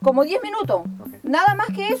como 10 minutos, Okay. nada más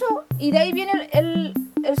que eso, y de ahí viene el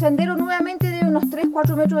sendero nuevamente de unos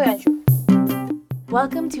 3-4 metros de ancho.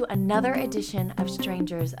 Welcome to another edition of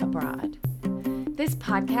Strangers Abroad. This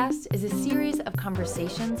podcast is a series of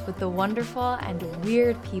conversations with the wonderful and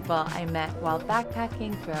weird people I met while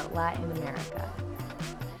backpacking throughout Latin America.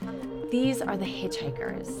 These are the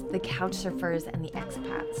hitchhikers, the couch surfers and the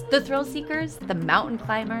expats, the thrill seekers, the mountain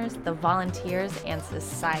climbers, the volunteers, and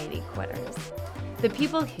society quitters. The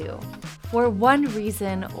people who, for one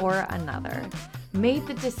reason or another, made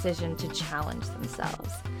the decision to challenge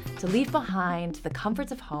themselves, to leave behind the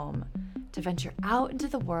comforts of home, to venture out into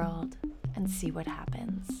the world and see what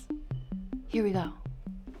happens. Here we go.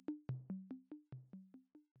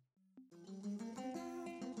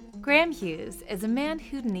 Graham Hughes is a man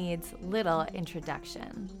who needs little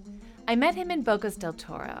introduction. I met him in Bocas del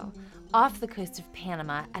Toro, off the coast of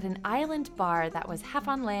Panama, at an island bar that was half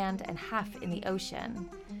on land and half in the ocean.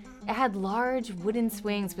 It had large wooden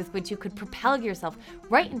swings with which you could propel yourself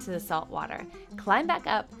right into the salt water, climb back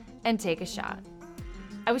up, and take a shot.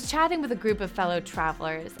 I was chatting with a group of fellow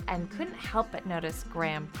travelers and couldn't help but notice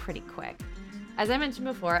Graham pretty quick. As I mentioned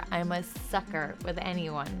before, I'm a sucker with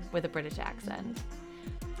anyone with a British accent.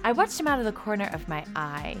 I watched him out of the corner of my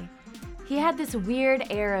eye. He had this weird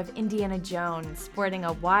air of Indiana Jones, sporting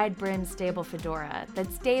a wide-brimmed stable fedora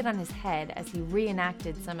that stayed on his head as he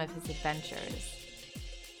reenacted some of his adventures.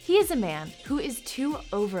 He is a man who is too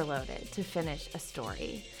overloaded to finish a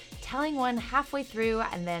story, telling one halfway through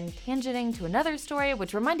and then tangenting to another story,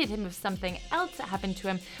 which reminded him of something else that happened to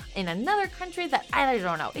him in another country that I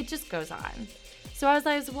don't know. It just goes on. So as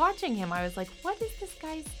I was watching him, I was like, what is this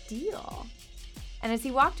guy's deal? And as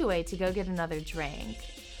he walked away to go get another drink,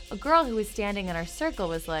 a girl who was standing in our circle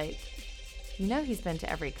was like, you know he's been to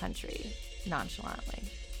every country, nonchalantly.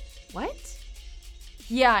 What?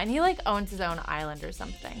 Yeah, and he owns his own island or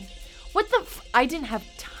something. What the I didn't have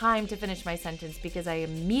time to finish my sentence because I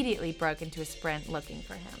immediately broke into a sprint looking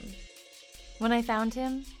for him. When I found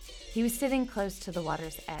him, he was sitting close to the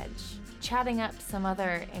water's edge, chatting up some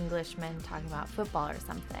other Englishmen talking about football or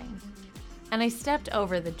something. And I stepped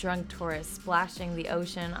over the drunk tourist splashing the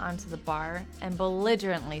ocean onto the bar and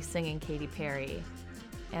belligerently singing Katy Perry.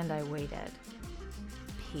 And I waited,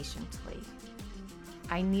 patiently.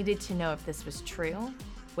 I needed to know if this was true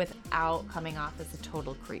without coming off as a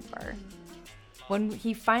total creeper. When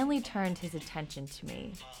he finally turned his attention to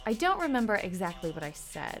me, I don't remember exactly what I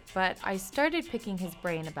said, but I started picking his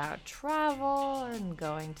brain about travel and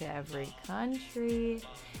going to every country.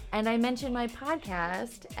 And I mentioned my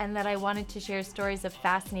podcast and that I wanted to share stories of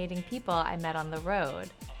fascinating people I met on the road.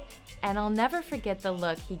 And I'll never forget the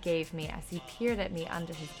look he gave me as he peered at me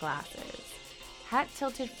under his glasses, hat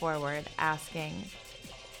tilted forward, asking,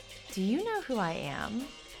 "Do you know who I am?"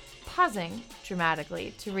 Pausing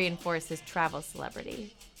dramatically to reinforce his travel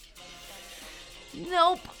celebrity.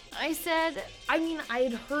 "Nope," I said.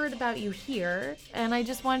 I'd heard about you here, and I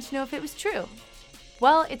just wanted to know if it was true.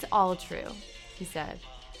 "Well, it's all true," he said.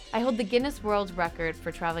 "I hold the Guinness World Record for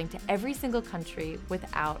traveling to every single country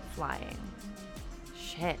without flying."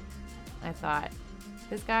 Shit, I thought.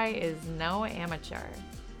 This guy is no amateur.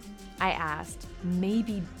 I asked,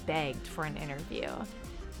 maybe begged for an interview.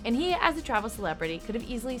 And he, as a travel celebrity, could have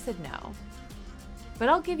easily said no. "But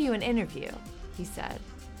I'll give you an interview," he said,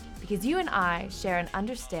 "because you and I share an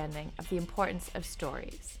understanding of the importance of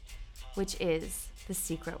stories, which is the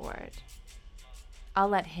secret word." I'll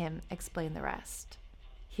let him explain the rest.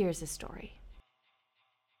 Here's his story.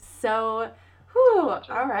 So,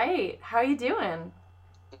 all right. How are you doing?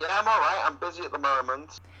 Yeah, I'm alright. I'm busy at the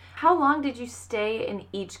moment. How long did you stay in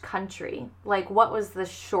each country? What was the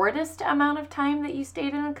shortest amount of time that you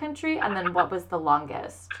stayed in a country, and then what was the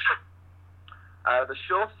longest? The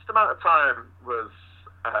shortest amount of time was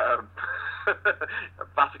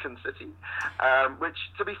Vatican City, which,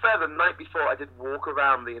 to be fair, the night before I did walk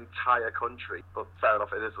around the entire country, but fair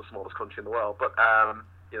enough, it is the smallest country in the world, but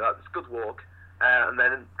it's a good walk. And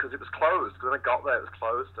then, because it was closed, because when I got there, it was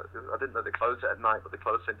closed. I didn't know they closed it at night, but they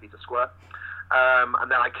closed St. Peter's Square. And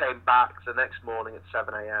then I came back the next morning at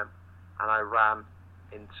 7 a.m. and I ran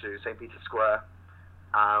into St. Peter's Square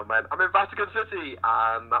and went, "I'm in Vatican City,"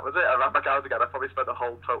 and that was it. I ran back out again. I probably spent a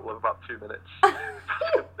whole total of about 2 minutes in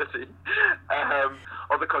Vatican City.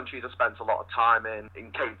 Other countries I spent a lot of time in.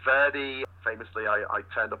 In Cape Verde, famously, I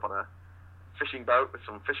turned up on a fishing boat with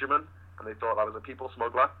some fishermen, and they thought I was a people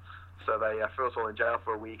smuggler. So they threw us all in jail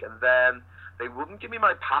for a week, and then they wouldn't give me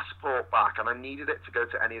my passport back, and I needed it to go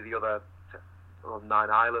to any of the other 9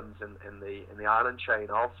 islands in the island chain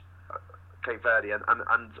of Cape Verde,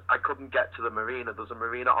 and I couldn't get to the marina. There's a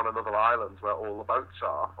marina on another island where all the boats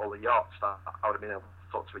are, all the yachts that I would have been able to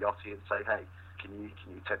talk to Yachty and say, hey, can you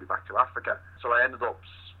take me back to Africa? So I ended up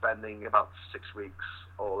spending about 6 weeks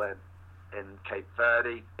all in Cape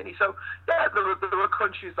Verde. And so, yeah, there were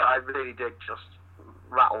countries that I really did just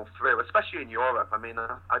rattle through, especially in Europe. I mean,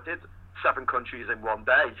 I did 7 countries in one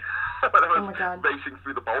day when I was racing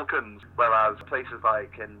through the Balkans, whereas places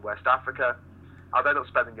like in West Africa, I'd end up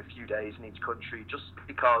spending a few days in each country just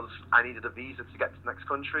because I needed a visa to get to the next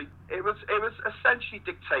country. It was essentially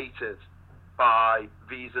dictated by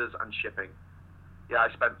visas and shipping. Yeah,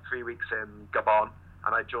 I spent 3 weeks in Gabon,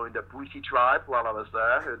 and I joined a Bwiti tribe while I was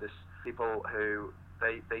there, who are this people who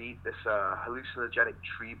they eat this hallucinogenic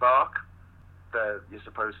tree bark that you're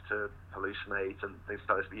supposed to hallucinate and things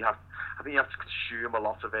like this. But I think you have to consume a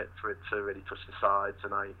lot of it for it to really touch the sides.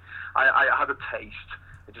 And I had a taste.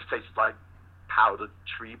 It just tasted like powdered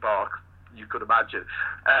tree bark, you could imagine.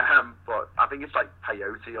 But I think it's like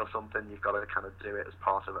peyote or something. You've got to kind of do it as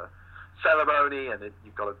part of a ceremony, and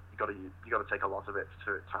you've got to take a lot of it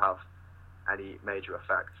to have any major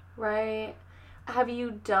effect. Right. Have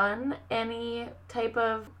you done any type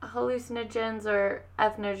of hallucinogens or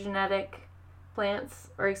ethnogenetic plants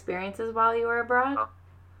or experiences while you were abroad?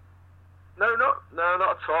 No, not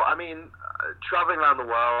at all. I mean, traveling around the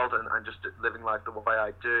world and just living life the way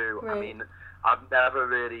I do. Right. I mean, I've never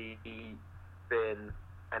really been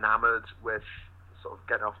enamored with sort of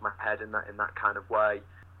getting off my head in that kind of way.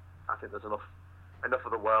 I think there's enough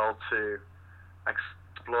of the world to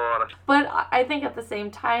explore. But I think at the same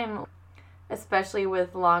time, especially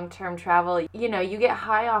with long-term travel, you know, you get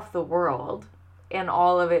high off the world and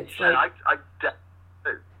all of it's like...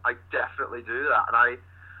 I definitely do that. And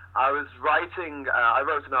I was writing, I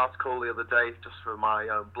wrote an article the other day just for my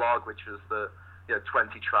own blog, which was the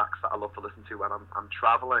 20 tracks that I love to listen to when I'm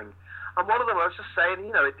traveling. And one of them, I was just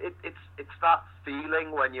saying, it's that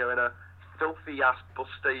feeling when you're in a filthy ass bus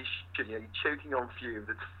station, you're choking on fumes,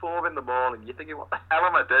 it's 4 a.m, you're thinking, what the hell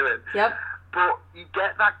am I doing? Yep. But you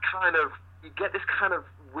get this kind of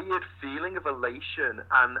weird feeling of elation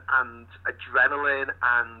and adrenaline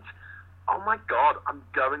and, oh my God, I'm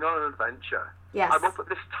going on an adventure. Yes. I'm up at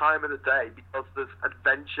this time of the day because there's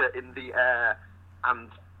adventure in the air and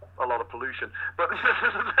a lot of pollution. But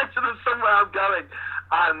there's adventure, there's somewhere I'm going.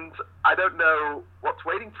 And I don't know what's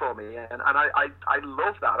waiting for me. And I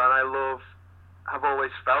love that. And have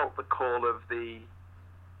always felt the call of the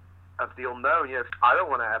unknown. I don't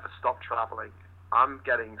want to ever stop traveling. I'm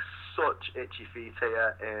getting such itchy feet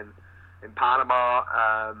here in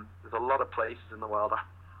Panama. There's a lot of places in the world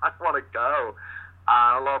I want to go.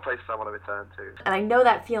 A lot of places I want to return to. And I know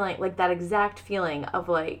that feeling, like that exact feeling of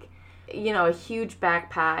like, a huge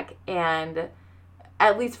backpack, and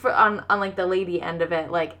at least on like the lady end of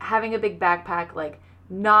it, like having a big backpack, like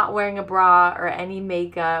not wearing a bra or any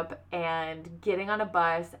makeup and getting on a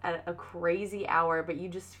bus at a crazy hour, but you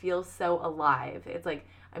just feel so alive. It's like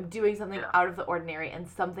I'm doing something out of the ordinary and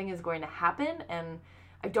something is going to happen and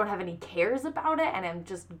I don't have any cares about it and I'm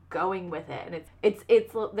just going with it. And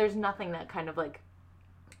it's there's nothing that kind of like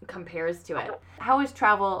compares to it. How has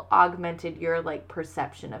travel augmented your like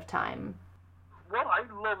perception of time? What I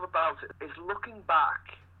love about it is looking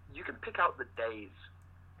back, you can pick out the days.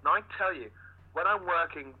 Now I tell you, when I'm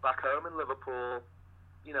working back home in Liverpool,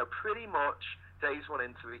 pretty much days run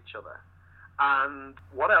into each other. And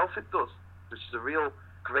what else it does, which is a real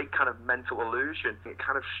great kind of mental illusion, it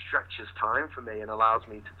kind of stretches time for me and allows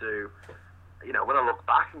me to do, when I look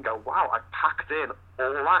back and go, wow, I packed in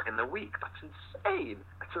all that in a week. That's insane.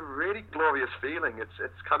 It's a really glorious feeling.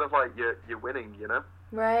 It's kind of like you're winning,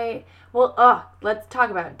 Right. Well, let's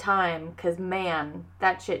talk about time, because, man,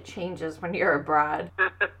 that shit changes when you're abroad.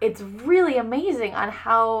 It's really amazing on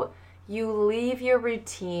how you leave your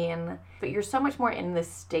routine, but you're so much more in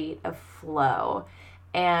this state of flow,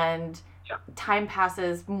 and time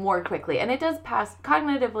passes more quickly. And it does pass,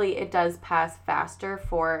 cognitively, it does pass faster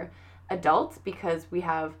for adults because we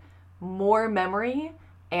have more memory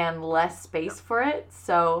and less space for it.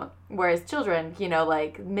 So whereas children,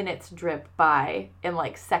 like minutes drip by in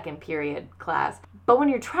like second period class. But when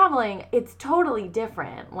you're traveling, it's totally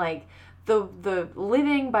different. Like the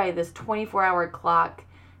living by this 24-hour clock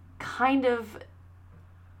kind of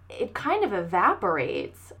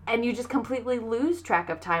evaporates and you just completely lose track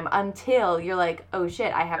of time until you're like, oh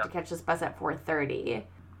shit, I have to catch this bus at 4:30.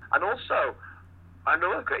 And also,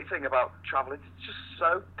 another great thing about traveling, it's just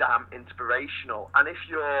so damn inspirational. And if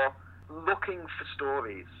you're looking for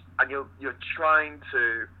stories and you're trying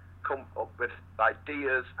to come up with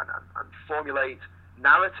ideas and formulate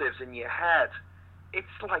narratives in your head, it's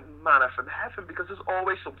like manna from heaven because there's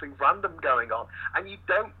always something random going on. And you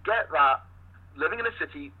don't get that living in a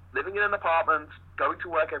city, living in an apartment, going to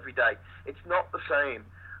work every day. It's not the same.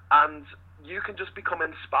 And you can just become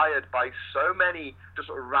inspired by so many just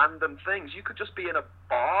sort of random things. You could just be in a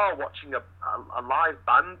bar watching a live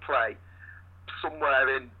band play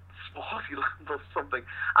somewhere in Swaziland or something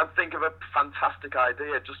and think of a fantastic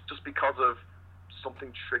idea just because of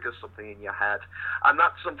something triggers something in your head. And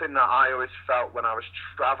that's something that I always felt when I was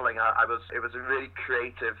traveling. It was a really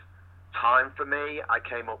creative time for me. I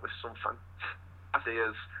came up with some fantastic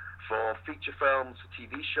ideas for feature films, for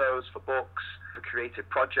TV shows, for books, for creative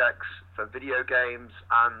projects, for video games,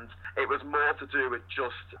 and it was more to do with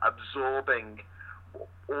just absorbing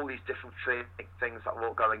all these different things that were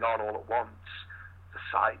all going on all at once. The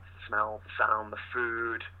sight, the smell, the sound, the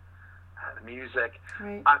food, the music,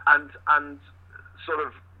 right. and sort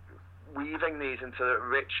of weaving these into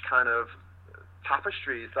rich kind of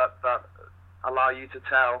tapestries that allow you to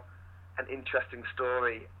tell an interesting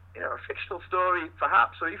story, a fictional story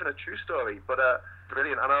perhaps, or even a true story, but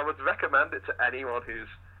brilliant. And I would recommend it to anyone who's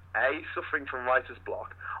A, suffering from writer's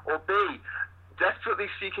block, or B, desperately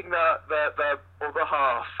seeking their other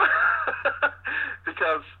half.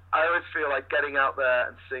 Because I always feel like getting out there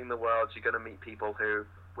and seeing the world, you're going to meet people who are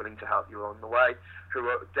willing to help you along the way, who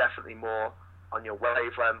are definitely more on your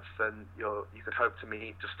wavelength than you could hope to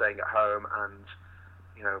meet just staying at home and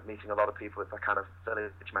meeting a lot of people with that kind of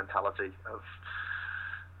village mentality of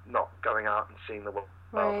not going out and seeing the world,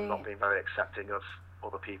 right. and not being very accepting of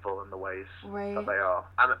other people and the ways right. that they are.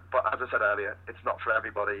 But as I said earlier, it's not for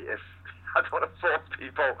everybody. If I don't want to force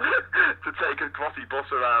people to take a glossy bus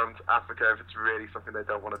around Africa if it's really something they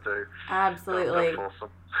don't want to do. Absolutely. Don't force them.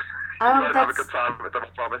 Have a good time with them, I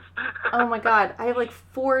promise. Oh my God, I have like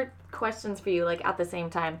 4 questions for you, like at the same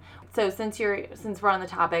time. So since we're on the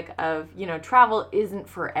topic of travel isn't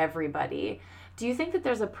for everybody, do you think that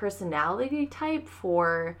there's a personality type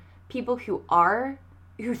for people who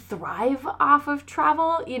thrive off of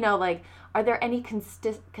travel? Like, are there any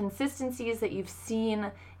consistencies that you've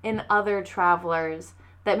seen in other travelers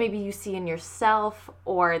that maybe you see in yourself,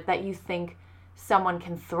 or that you think someone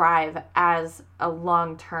can thrive as a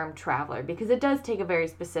long-term traveler? Because it does take a very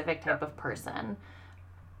specific type of person.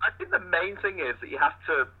 I think the main thing is that you have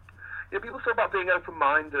to, people talk about being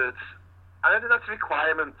open-minded. I don't think that's a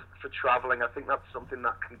requirement for traveling. I think that's something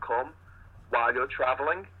that can come while you're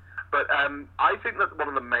traveling. But I think that one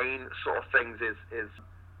of the main sort of things is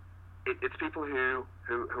it's people who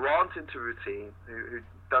aren't into routine, who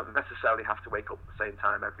don't necessarily have to wake up at the same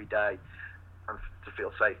time every day and to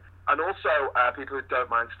feel safe. And also people who don't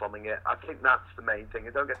mind slumming it. I think that's the main thing.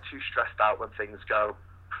 They don't get too stressed out when things go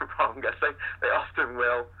wrong, as they often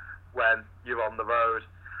will when you're on the road.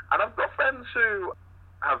 And I've got friends who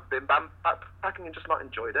have been backpacking and just not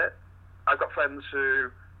enjoyed it. I've got friends who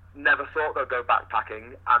never thought they'd go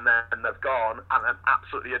backpacking, and then they've gone and then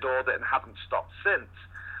absolutely adored it and haven't stopped since.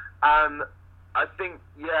 And I think,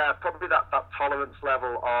 probably that tolerance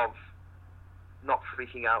level of not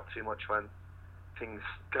freaking out too much when things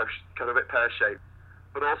go a bit pear-shaped.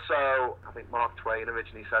 But also, I think Mark Twain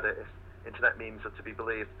originally said it, if internet memes are to be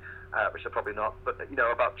believed, which they're probably not, but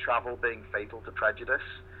about travel being fatal to prejudice.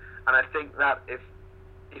 And I think that if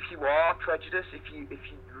you are prejudiced, if you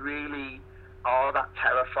really are that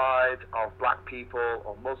terrified of black people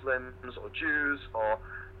or Muslims or Jews or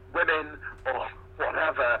women or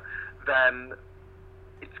whatever, then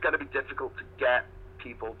it's going to be difficult to get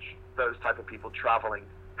those type of people traveling.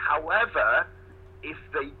 However, if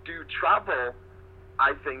they do travel,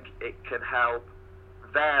 I think it can help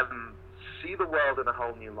them see the world in a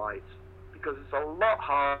whole new light, because it's a lot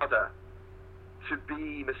harder to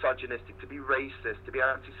be misogynistic, to be racist, to be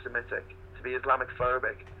anti-Semitic, to be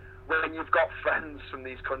Islamophobic, when you've got friends from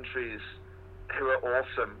these countries who are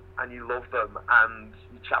awesome and you love them and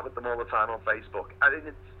you chat with them all the time on Facebook. I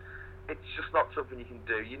mean, it's just not something you can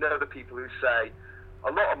do. The people who say,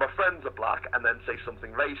 a lot of my friends are black, and then say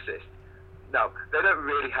something racist. No, they don't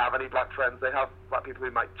really have any black friends. They have black people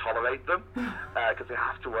who might tolerate them because they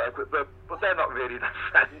have to work with them, but they're not really their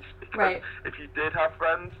friends. Because right. If you did have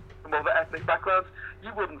friends from other ethnic backgrounds,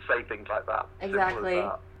 you wouldn't say things like that. Exactly.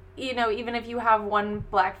 Even if you have one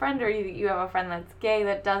black friend, or you have a friend that's gay,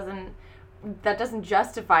 that doesn't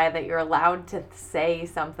justify that you're allowed to say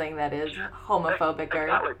something that is homophobic.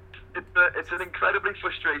 Exactly. It's an incredibly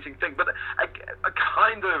frustrating thing, but a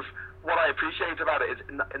kind of what I appreciate about it is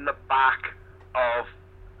in the back of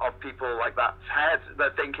people like that's head,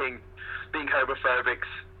 they're thinking being homophobic's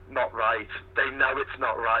not right. They know it's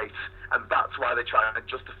not right, and that's why they try and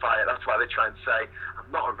justify it. That's why they try and say, I'm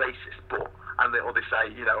not a racist, but, or they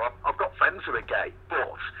say, I've got friends who are gay,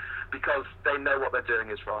 but, because they know what they're doing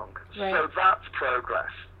is wrong. Right. So that's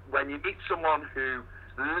progress. when you meet someone who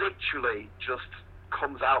literally just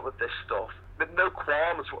comes out with this stuff with no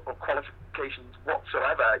qualms or qualifications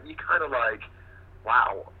whatsoever, you kind of like,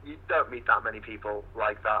 wow, you don't meet that many people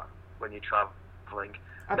like that when you're traveling.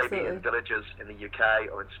 Absolutely. Maybe in villages in the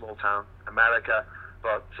UK or in small town America,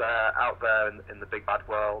 but out there in the big bad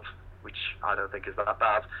world, which I don't think is that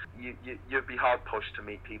bad, you'd be hard pushed to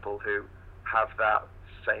meet people who have that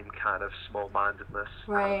same kind of small-mindedness.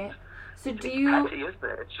 Right. So it's petty, isn't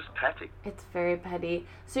it? It's just petty. It's very petty.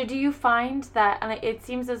 So do you find that, and it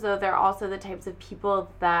seems as though they're also the types of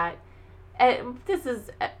people that, this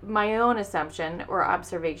is my own assumption or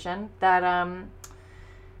observation, that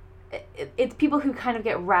it's people who kind of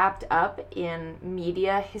get wrapped up in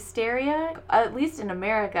media hysteria. At least in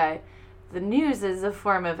America, the news is a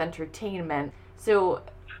form of entertainment. So,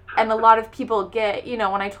 and a lot of people get,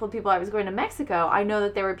 when I told people I was going to Mexico, I know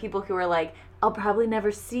that there were people who were like, I'll probably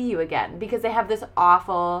never see you again, because they have this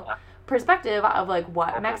awful perspective of like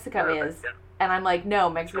what Mexico is. And I'm like,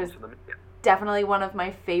 no, Mexico is definitely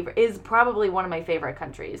probably one of my favorite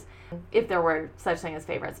countries, if there were such thing as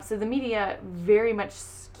favorites. So the media very much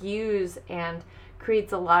skews and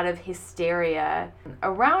creates a lot of hysteria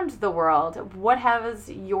around the world.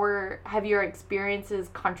 Have your experiences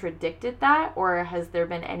contradicted that, or has there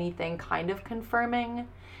been anything kind of confirming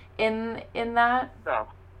in that? No.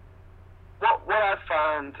 What I've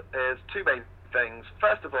found is two main things.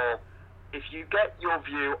 First of all, if you get your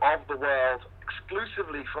view of the world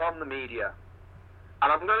exclusively from the media,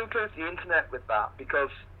 and I'm going to include the internet with that, because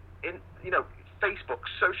Facebook,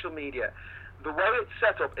 social media, the way it's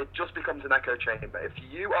set up, it just becomes an echo chamber. If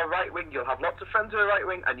you are right-wing, you'll have lots of friends who are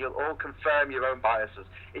right-wing, and you'll all confirm your own biases.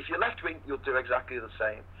 If you're left-wing, you'll do exactly the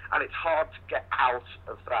same. And it's hard to get out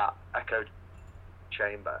of that echo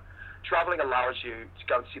chamber. Traveling allows you to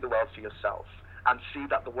go and see the world for yourself and see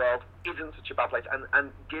that the world isn't such a bad place,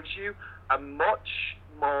 and gives you a much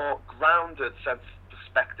more grounded sense of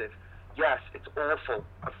perspective. Yes, it's awful.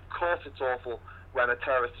 Of course it's awful when a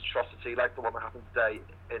terrorist atrocity like the one that happened today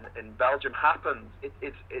in Belgium happens.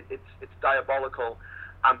 It's diabolical,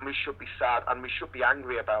 and we should be sad, and we should be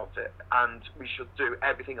angry about it, and we should do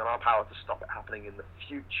everything in our power to stop it happening in the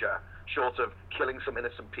future, short of killing some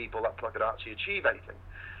innocent people that could actually achieve anything.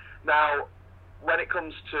 Now, when it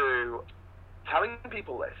comes to telling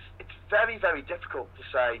people this, it's very, very difficult to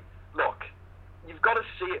say, look, you've got to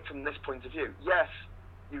see it from this point of view. Yes,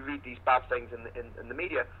 you read these bad things in the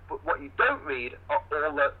media, but what you don't read are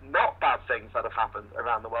all the not bad things that have happened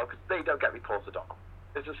around the world, because they don't get reported on.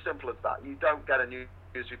 It's as simple as that. You don't get a news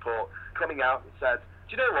report coming out that says,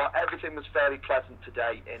 do you know what, everything was fairly pleasant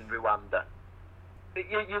today in Rwanda.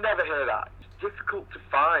 You never hear that. It's difficult to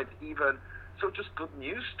find even just good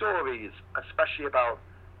news stories, especially about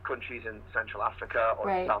countries in Central Africa or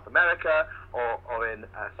in South America or in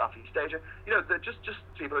Southeast Asia. They're just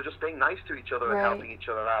people are just being nice to each other and helping each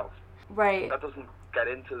other out. Right. That doesn't get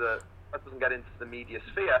into the media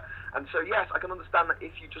sphere. And so yes, I can understand that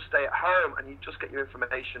if you just stay at home and you just get your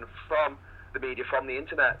information from the media, from the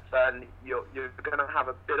internet, then you're going to have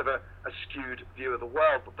a bit of a skewed view of the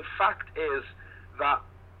world. But the fact is that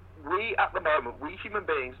we, at the moment, we human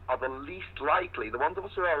beings are the least likely, the ones of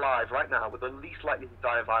us who are alive right now, we're the least likely to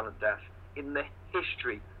die a violent death in the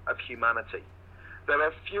history of humanity. There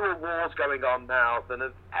are fewer wars going on now than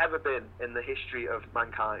have ever been in the history of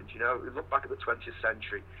mankind. We look back at the 20th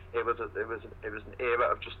century, it was an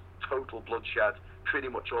era of just total bloodshed, pretty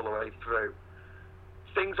much all the way through.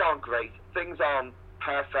 Things aren't great. Things aren't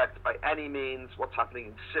perfect by any means. What's happening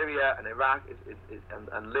in Syria and Iraq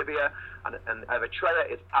and Libya and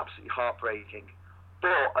Eritrea is absolutely heartbreaking.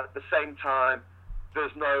 But at the same time,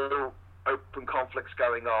 there's no open conflicts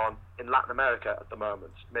going on in Latin America at the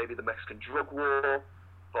moment. Maybe the Mexican drug war,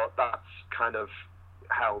 but that's kind of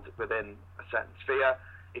held within a certain sphere.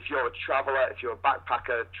 If you're a traveler, if you're a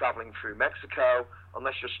backpacker traveling through Mexico,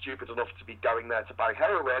 unless you're stupid enough to be going there to buy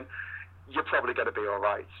heroin, you're probably going to be all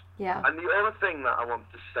right. Yeah. And the other thing that I wanted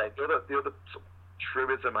to say, the other sort of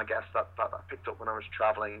truism, I guess, that I picked up when I was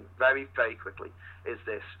traveling very, very quickly is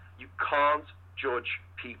this: you can't judge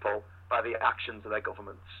people by the actions of their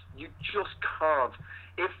governments. You just can't.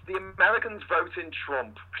 If the Americans vote in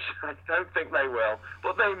Trump, which I don't think they will,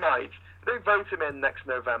 but they might, if they vote him in next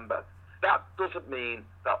November, that doesn't mean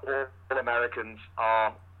that all Americans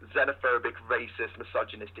are xenophobic, racist,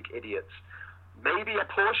 misogynistic idiots. Maybe a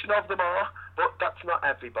portion of them are, but that's not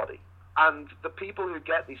everybody. And the people who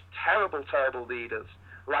get these terrible, terrible leaders,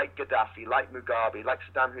 like Gaddafi, like Mugabe, like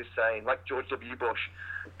Saddam Hussein, like George W. Bush,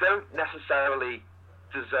 don't necessarily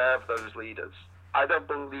deserve those leaders. I don't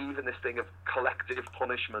believe in this thing of collective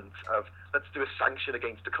punishment, of let's do a sanction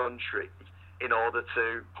against a country. in order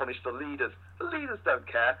to punish the leaders. The leaders don't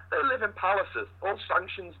care. They live in palaces. All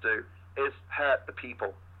sanctions do is hurt the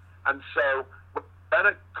people. And so when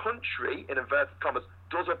a country, in inverted commas,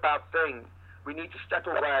 does a bad thing, we need to step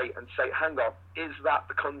away and say, hang on, is that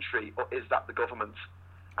the country or is that the government?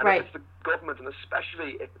 And right. if it's the government, and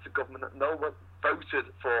especially if it's a government that no one voted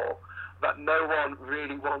for, that no one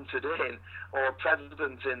really wanted in, or a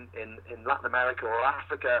president in Latin America or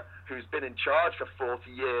Africa who's been in charge for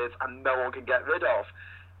 40 years and no one can get rid of,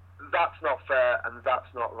 that's not fair and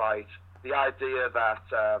that's not right. The idea that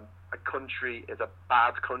a country is a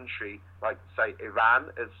bad country, like, say, Iran,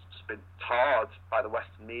 has been tarred by the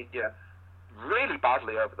Western media really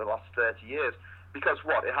badly over the last 30 years because,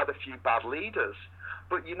 what, it had a few bad leaders.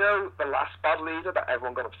 But you know, the last bad leader that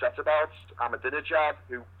everyone got upset about, Ahmadinejad,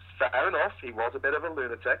 who, fair enough, he was a bit of a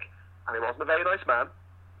lunatic, and he wasn't a very nice man.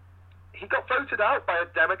 He got voted out by a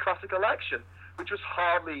democratic election, which was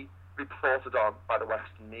hardly reported on by the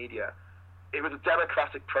Western media. It was a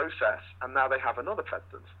democratic process, and now they have another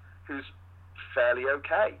president who's fairly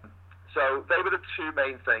okay. So they were the two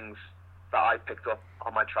main things that I picked up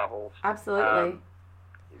on my travels. Absolutely.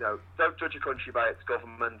 You know, don't judge a country by its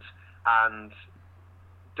government, and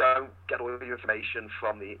don't get all your information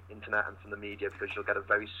from the internet and from the media, because you'll get a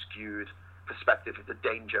very skewed perspective of the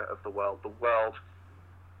danger of the world. The world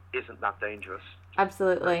isn't that dangerous.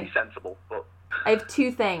 Absolutely. Be sensible, but I have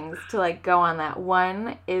two things to go on that.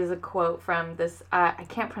 One is a quote from this, I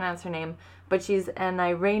can't pronounce her name, but she's an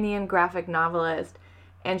Iranian graphic novelist,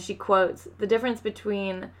 and she quotes, "The difference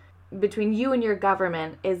between you and your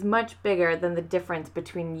government is much bigger than the difference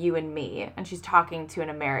between you and me." And she's talking to an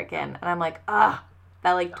American, and I'm like, that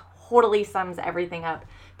totally sums everything up,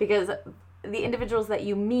 because the individuals that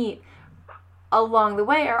you meet along the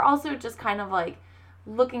way are also just kind of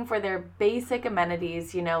looking for their basic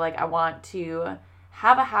amenities, I want to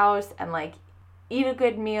have a house and eat a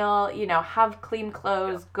good meal, have clean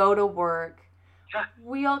clothes, go to work. Yeah.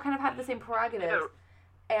 We all kind of have the same prerogatives.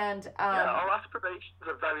 And our aspirations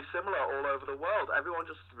are very similar all over the world. Everyone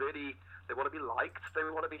just really, they want to be liked, they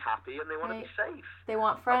want to be happy, and they want to be safe. They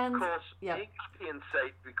want friends. Of course, being happy and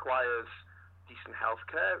safe requires decent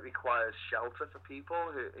healthcare, it requires shelter for people,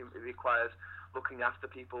 it requires looking after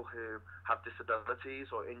people who have disabilities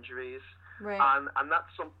or injuries. Right. And that's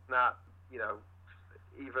something that,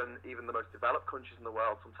 even the most developed countries in the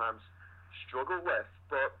world sometimes struggle with.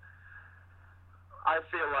 But I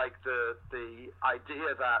feel like the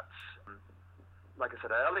idea that, like I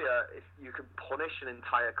said earlier, if you can punish an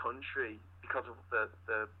entire country because of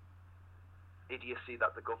the idiocy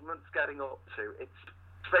that the government's getting up to, it's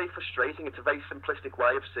very frustrating. It's a very simplistic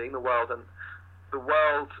way of seeing the world, and the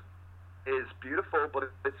world is beautiful,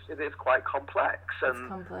 but it is quite complex. And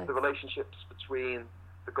complex. The relationships between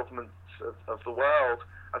the governments of the world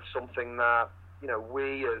are something that,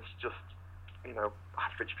 we as just,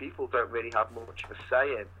 average people don't really have much of a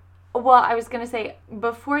say in. Well, I was going to say,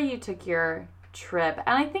 before you took your trip,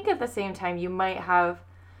 and I think at the same time you might have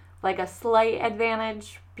a slight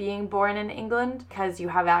advantage being born in England, because you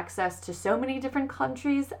have access to so many different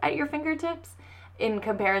countries at your fingertips in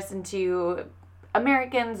comparison to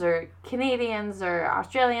Americans or Canadians or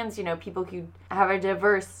Australians, people who have a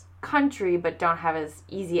diverse country but don't have as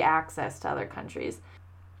easy access to other countries.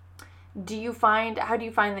 How do you find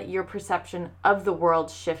that your perception of the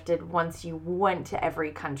world shifted once you went to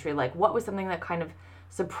every country? What was something that kind of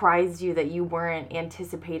surprised you that you weren't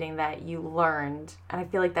anticipating that you learned? And I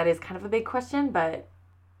feel like that is kind of a big question, but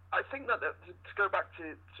I think that to go back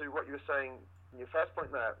to what you were saying, your first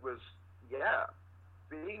point there was,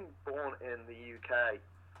 being born in the UK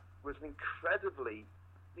was an incredibly,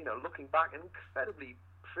 looking back, an incredibly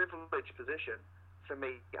privileged position for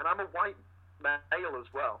me. And I'm a white male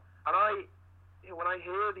as well. And when I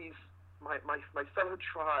hear my fellow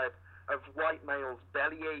tribe of white males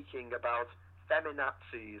belly aching about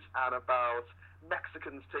feminazis and about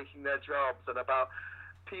Mexicans taking their jobs and about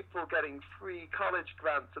people getting free college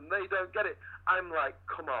grants and they don't get it, I'm like,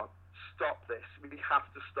 come on. Stop this. We have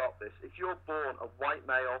to stop this. If you're born a white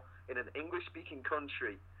male in an English-speaking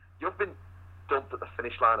country, you've been dumped at the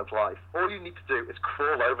finish line of life. All you need to do is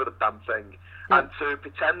crawl over the damn thing. And to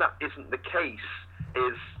pretend that isn't the case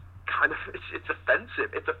is kind of, it's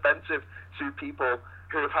offensive. It's offensive to people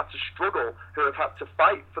who have had to struggle, who have had to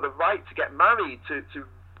fight for the right to get married, to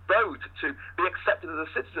vote, to be accepted as a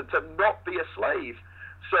citizen, to not be a slave.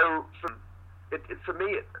 So for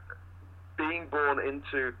me, being born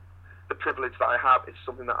into the privilege that I have is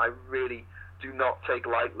something that I really do not take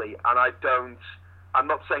lightly, and I'm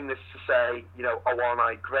not saying this to say, aren't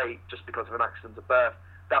I great just because of an accident of birth.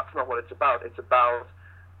 That's not what it's about. It's about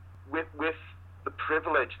with the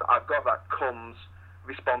privilege that I've got, that comes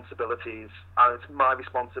responsibilities, and it's my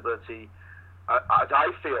responsibility, as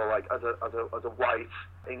I feel like as a white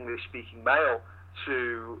English-speaking male,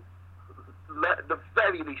 to the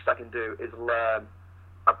very least I can do is learn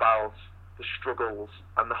about the struggles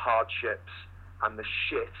and the hardships and the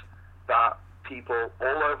shit that people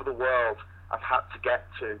all over the world have had to get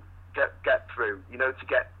through, to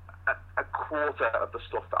get a quarter of the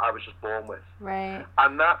stuff that I was just born with. Right.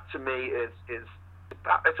 And that to me is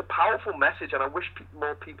it's a powerful message, and I wish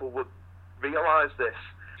more people would realize this.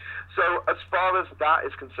 So as far as that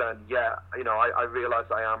is concerned, yeah, I realize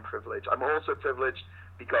I am privileged. I'm also privileged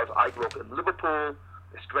because I grew up in Liverpool,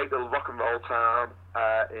 this great little rock and roll town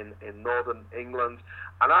in northern England,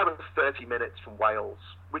 and I was 30 minutes from Wales,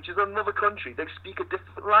 which is another country. They speak a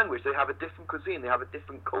different language, they have a different cuisine, they have a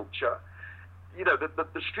different culture.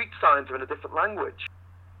 The street signs are in a different language.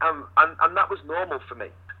 And that was normal for me.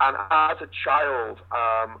 And as a child,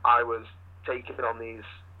 I was taken on these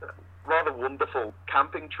rather wonderful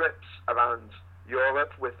camping trips around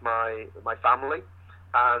Europe with my family,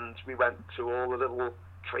 and we went to all the little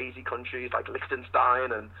crazy countries like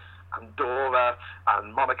Liechtenstein and Andorra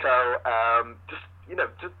and Monaco, just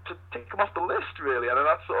to tick them off the list, really. And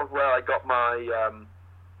that's sort of where I got my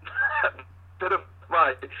bit of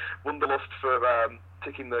my wanderlust for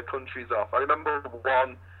ticking the countries off. I remember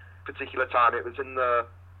one particular time, it was in the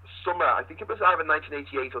summer, I think it was either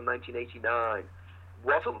 1988 or 1989. It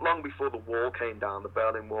wasn't long before the wall came down, the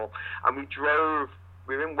Berlin Wall, and we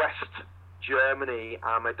were in West Germany,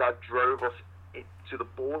 and my dad drove us to the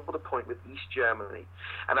border point with East Germany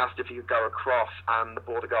and asked if he could go across, and the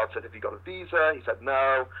border guard said, have you got a visa? He said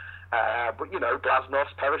no, but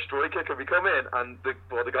Glasnost, Perestroika, can we come in? And the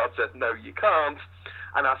border guard said, no, you can't,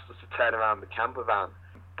 and asked us to turn around the camper van.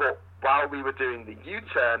 But while we were doing the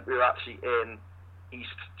U-turn, we were actually in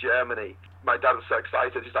East Germany. My dad was so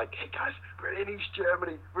excited. He's like, hey guys, we're in East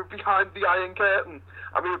Germany. We're behind the Iron Curtain.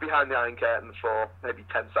 And we were behind the Iron Curtain for maybe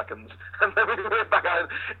 10 seconds. And then we went back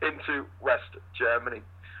into West Germany.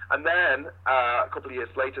 And then a couple of years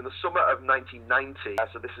later, in the summer of 1990,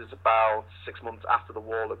 so this is about 6 months after the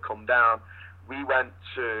wall had come down, we went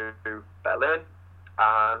to Berlin,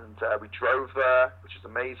 and we drove there, which is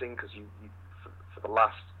amazing because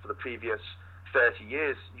for the previous 30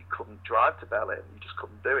 years, you couldn't drive to Berlin. You just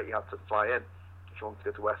couldn't do it. You had to fly in if you wanted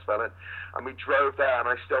to go to West Berlin. And we drove there, and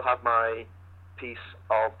I still have my piece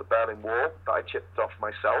of the Berlin Wall that I chipped off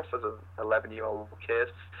myself as an 11-year-old kid.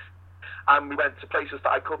 And we went to places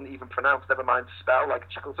that I couldn't even pronounce, never mind spell, like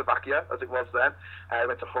Czechoslovakia, as it was then. I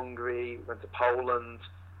went to Hungary, went to Poland,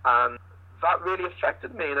 and that really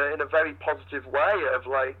affected me in a very positive way of,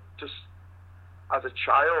 like, just as a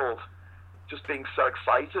child, just being so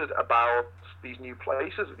excited about these new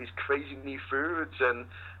places, with these crazy new foods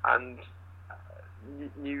and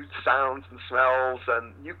new sounds and smells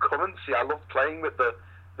and new currency. I loved playing with the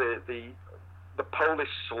Polish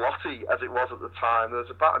zloty, as it was at the time. There was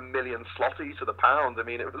about 1 million zloty to the pound. I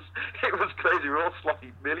mean, it was crazy. We were all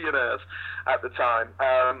zloty millionaires at the time.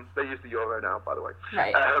 They use the euro now, by the way.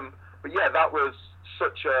 Right. But yeah, that was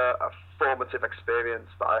such a formative experience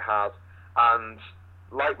that I had. And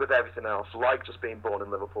like with everything else, like just being born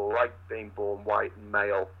in Liverpool, like being born white and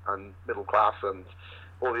male and middle class and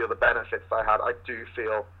all the other benefits I had, I do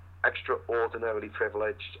feel extraordinarily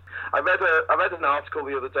privileged. I read an article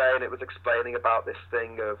the other day, and it was explaining about this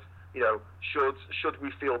thing of, should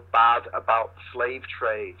we feel bad about the slave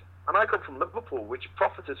trade? And I come from Liverpool, which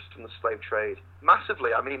profited from the slave trade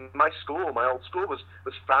massively. I mean, my old school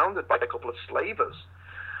was founded by a couple of slavers.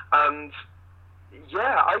 And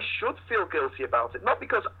yeah, I should feel guilty about it, not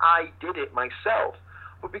because I did it myself,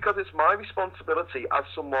 but because it's my responsibility as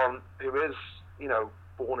someone who is,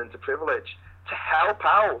 born into privilege, to help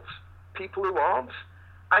out people who aren't.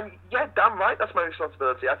 And yeah, damn right, that's my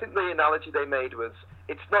responsibility. I think the analogy they made was,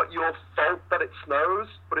 it's not your fault that it snows,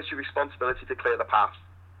 but it's your responsibility to clear the path,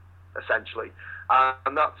 essentially.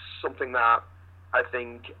 And that's something that I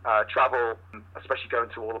think travel, especially going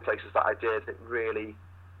to all the places that I did, it really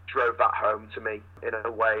drove that home to me in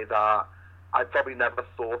a way that I probably never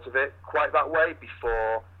thought of it quite that way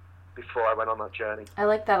before I went on that journey. I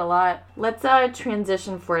like that a lot. Let's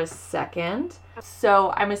transition for a second.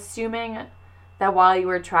 So I'm assuming that while you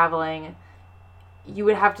were traveling, you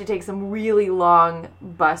would have to take some really long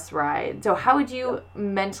bus ride. So how would you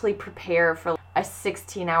mentally prepare for a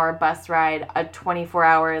 16-hour bus ride, a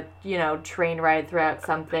 24-hour, train ride throughout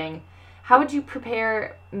something? How would you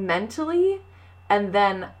prepare mentally? And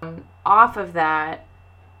then off of that,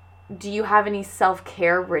 do you have any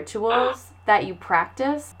self-care rituals that you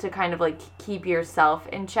practice to kind of like keep yourself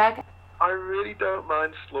in check? I really don't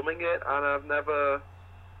mind slumming it, and I've never,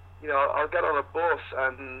 I'll get on a bus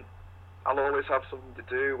and I'll always have something to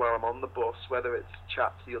do while I'm on the bus, whether it's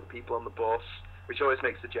chat to the other people on the bus, which always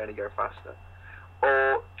makes the journey go faster,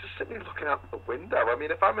 or just simply looking out the window. I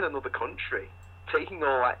mean, if I'm in another country, taking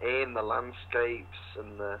all that in, the landscapes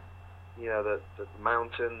and the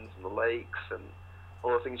mountains and the lakes and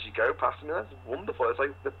all the things you go past, I mean, that's wonderful. It's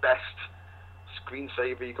like the best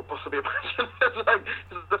screensaver you could possibly imagine.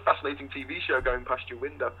 It's a fascinating TV show going past your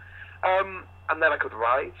window. And then I could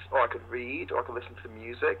write, or I could read, or I could listen to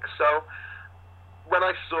music. So when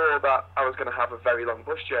I saw that I was going to have a very long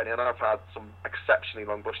bus journey, and I've had some exceptionally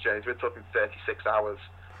long bus journeys, we're talking 36 hours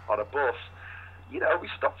on a bus, we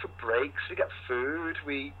stop for breaks, we get food,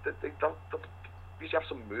 we usually have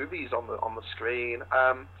some movies on the screen.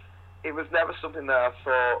 It was never something that I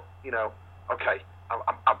thought, okay,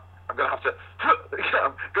 I'm going to have to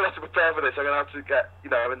I'm going to have to prepare for this. I'm going to have to get,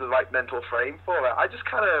 in the right mental frame for it. I just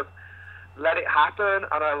kind of let it happen,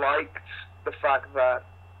 and I liked the fact that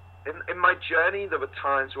in my journey there were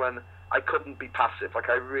times when I couldn't be passive. Like,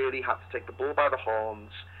 I really had to take the bull by the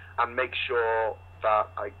horns and make sure that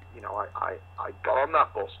I got on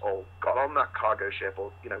that bus or got on that cargo ship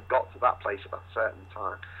or, got to that place at a certain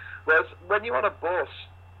time. Whereas when you're on a bus,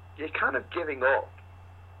 you're kind of giving up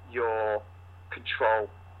your control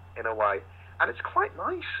in a way. And it's quite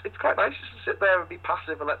nice. It's quite nice just to sit there and be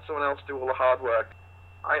passive and let someone else do all the hard work.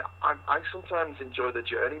 I sometimes enjoy the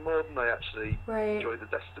journey more than I actually enjoy the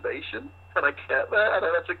destination. And I get there. I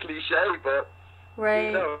know that's a cliche, but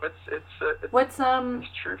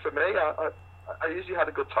it's true for me. I usually had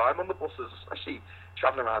a good time on the buses, especially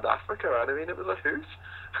traveling around Africa. And I mean, it was a hoot.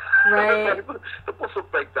 Right. The bus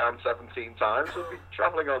would break down 17 times. We'd be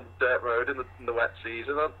traveling on dirt road in the wet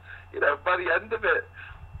season, and by the end of it,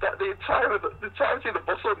 the entirety of the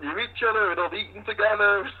bus all knew each other. We'd all eaten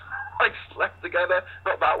together, like slept together.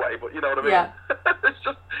 Not that way, but you know what I mean. Yeah. It's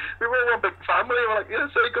just we were all one big family. We're like,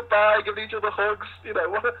 say goodbye, giving each other hugs.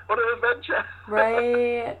 What an adventure.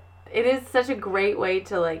 Right. It is such a great way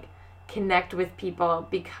to connect with people,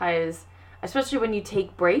 because especially when you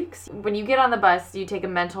take breaks, when you get on the bus, you take a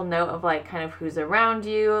mental note of kind of who's around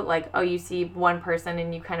you. You see one person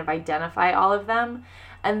and you kind of identify all of them.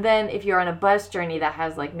 And then if you're on a bus journey that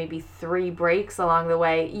has maybe 3 breaks along the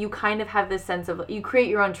way, you kind of have this sense of, you create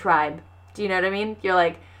your own tribe. Do you know what I mean? You're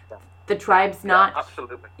like, the tribe's not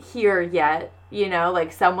here yet,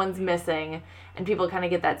 someone's missing, and people kind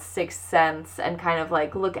of get that sixth sense and kind of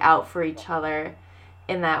look out for each other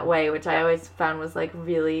in that way, which I always found was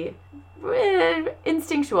really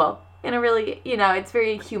instinctual in a really, it's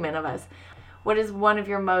very human of us. What is one of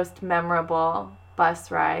your most memorable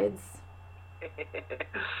bus rides?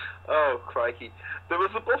 Oh, crikey. There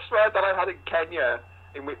was a bus ride that I had in Kenya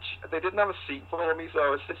in which they didn't have a seat for me, so I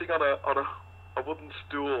was sitting on a wooden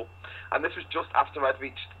stool, and this was just after I'd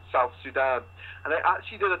reached South Sudan, and I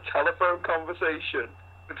actually did a telephone conversation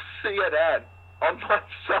with CNN on my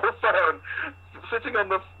cell phone, sitting on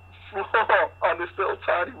the floor on this little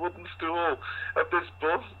tiny wooden stool of this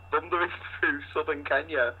bus thundering through southern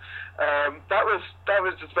Kenya. That was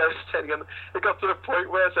just very entertaining, and it got to the point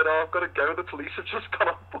where I said, I've got to go, the police have just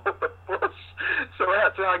gone on board the bus. So I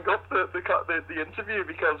had to hang up the interview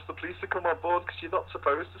because the police had come on board, because you're not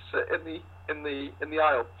supposed to sit in the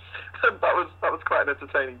aisle. That was quite an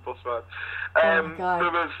entertaining bus ride.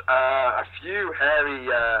 There was a few hairy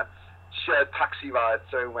shared taxi rides.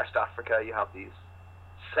 So in West Africa you have these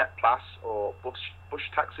set class or bush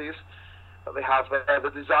taxis that they have there.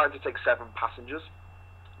 They're designed to take 7 passengers,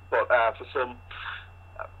 but for some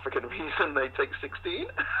freaking reason they take 16,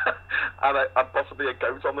 and possibly a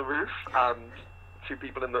goat on the roof and 2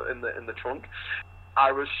 people in the trunk.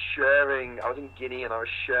 I was in Guinea, and I was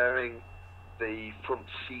sharing the front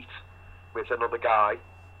seat with another guy.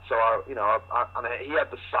 So he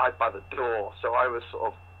had the side by the door. So I was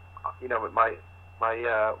sort of, with my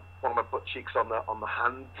one of my butt cheeks on the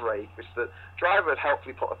handbrake, which the driver had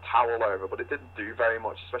helpfully put a towel over, but it didn't do very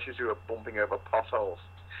much, especially as we were bumping over potholes.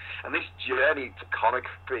 And this journey to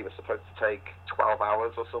Conakry was supposed to take 12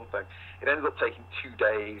 hours or something. It ended up taking 2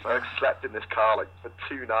 days. I slept in this car for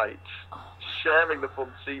 2 nights, sharing the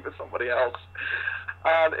front seat with somebody else,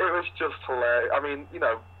 and it was just hilarious. I mean,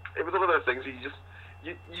 it was one of those things where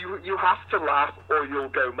you have to laugh or you'll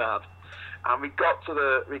go mad. And we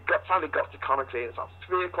finally got to Conakry, and it's about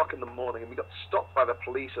 3:00 in the morning, and we got stopped by the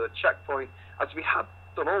police at a checkpoint, as we had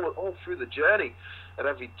done all through the journey, at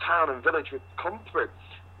every town and village we'd come through.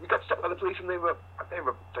 we got stopped by the police, and they were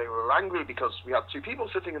angry because we had 2 people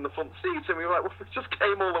sitting in the front seats, and we were like, well, we just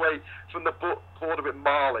came all the way from the border with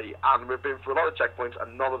Mali, and we've been through a lot of checkpoints,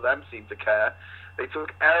 and none of them seemed to care. They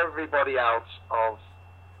took everybody out of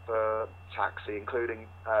the taxi, including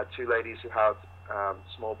 2 ladies who had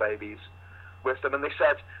small babies with them, and they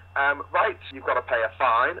said, right, you've got to pay a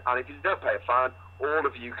fine, and if you don't pay a fine, all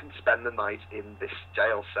of you can spend the night in this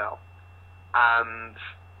jail cell. And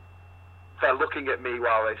they're looking at me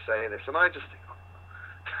while they say this, and I just think,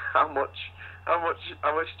 how much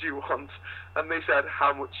do you want? And they said,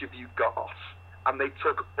 how much have you got? And they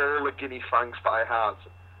took all the guinea francs that I had.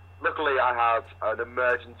 Luckily, I had an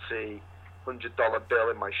emergency $100 bill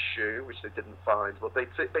in my shoe, which they didn't find, but they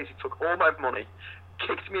basically took all my money,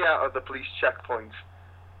 kicked me out of the police checkpoint,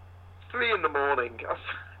 3 in the morning.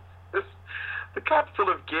 The capital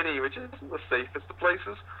of Guinea, which isn't the safest of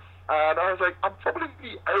places. And I was like, I'm probably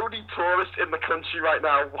the only tourist in the country right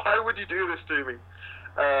now. Why would you do this to me?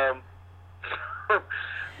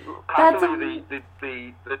 Happily,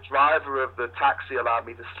 the driver of the taxi allowed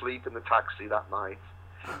me to sleep in the taxi that night.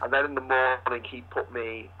 And then in the morning, he put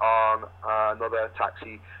me on another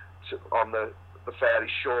taxi on the fairly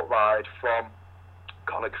short ride from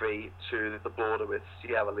Conakry to the border with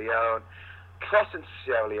Sierra Leone. Crossed into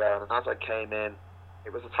Sierra Leone, and as I came in,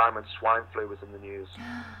 it was a time when swine flu was in the news,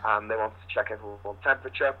 and they wanted to check everyone's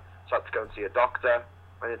temperature, so I had to go and see a doctor.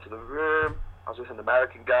 Went into the room, I was with an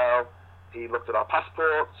American girl. He looked at our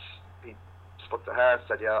passports, he spoke to her,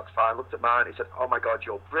 said, yeah, that's fine, looked at mine, he said, oh my God,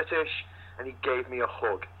 you're British, and he gave me a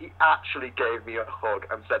hug. He actually gave me a hug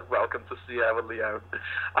and said, welcome to Sierra Leone.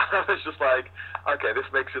 And I was just like, okay, this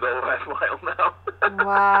makes it all worthwhile now.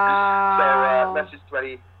 Wow. So, message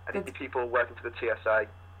to any people working for the TSA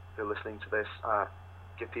who are listening to this,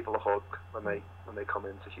 give people a hug when they come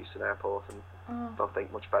into Houston Airport, and don't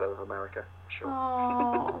think much better of America, for sure.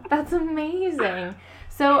 Oh, that's amazing.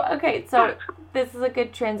 So, okay, so this is a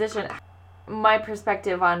good transition. My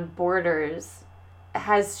perspective on borders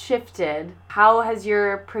has shifted. How has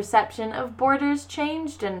your perception of borders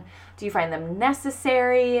changed, and do you find them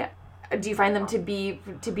necessary? Do you find them to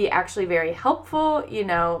be actually very helpful? You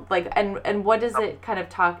know, like, and what does it kind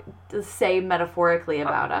of say metaphorically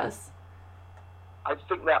about us? I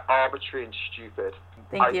think they're arbitrary and stupid.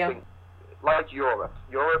 Thank you. I think, like Europe,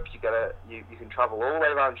 you can travel all the way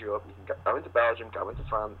around Europe. You can go into Belgium, go into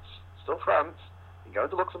France, still France. You can go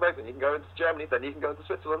into Luxembourg, then you can go into Germany, then you can go into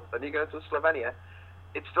Switzerland, then you go into Slovenia.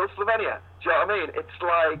 It's still Slovenia. Do you know what I mean? It's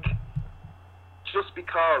like, just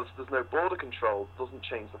because there's no border control doesn't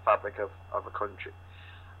change the fabric of a country.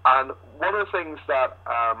 And one of the things that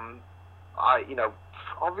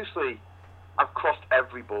obviously I've crossed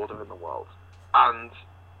every border in the world, and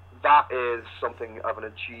that is something of an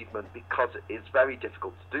achievement because it is very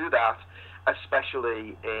difficult to do that,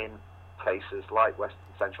 especially in places like West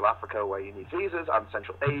and Central Africa where you need visas, and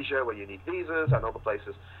Central Asia where you need visas, and other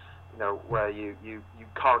places, where you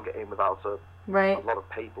can't get in without a lot of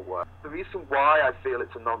paperwork. The reason why I feel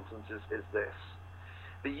it's a nonsense is this.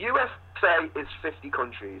 The USA is 50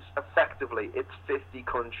 countries. Effectively, it's 50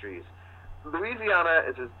 countries. Louisiana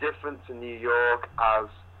is as different to New York as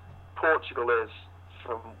Portugal is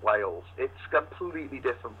from Wales. It's a completely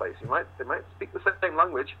different place. They might speak the same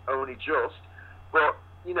language, only just, but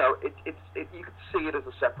you could see it as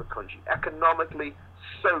a separate country. Economically,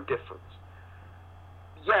 so different.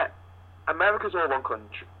 Yet, America's all one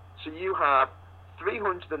country. So you have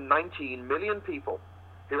 319 million people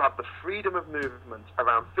who have the freedom of movement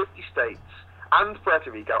around 50 states, and Puerto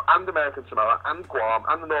Rico, and American Samoa, and Guam,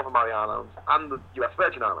 and the Northern Mariana Islands, and the US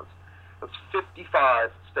Virgin Islands. That's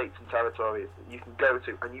 55 states and territories that you can go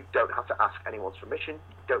to, and you don't have to ask anyone's permission.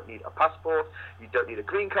 You don't need a passport. You don't need a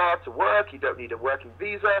green card to work. You don't need a working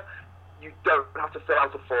visa. You don't have to fill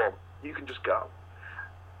out a form. You can just go.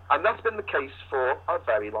 And that's been the case for a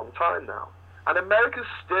very long time now. And America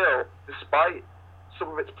still, despite some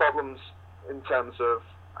of its problems in terms of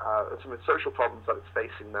some of its social problems that it's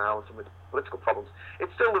facing now, and some of its political problems,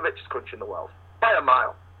 it's still the richest country in the world, by a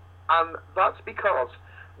mile. And that's because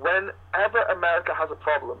whenever America has a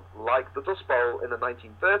problem, like the Dust Bowl in the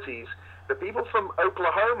 1930s, the people from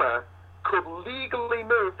Oklahoma could legally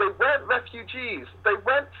move. They weren't refugees. They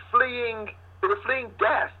were fleeing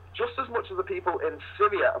death, just as much as the people in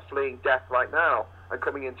Syria are fleeing death right now and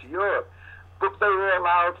coming into Europe. But they were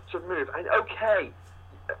allowed to move. And okay,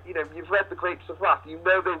 you've read The Grapes of Wrath. You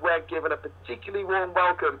know they weren't given a particularly warm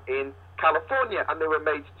welcome in California, and they were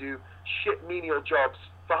made to do shit menial jobs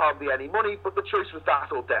for hardly any money, but the choice was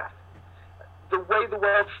that or death. The way the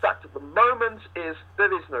world's stacked at the moment is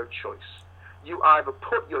there is no choice. You either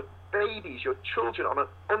put your babies, your children, on an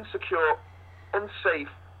unsecure, unsafe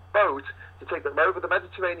boat to take them over the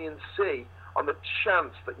Mediterranean Sea on the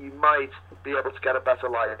chance that you might be able to get a better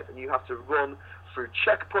life. And you have to run through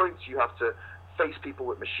checkpoints, you have to face people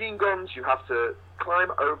with machine guns, you have to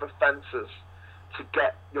climb over fences to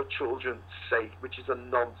get your children safe, which is a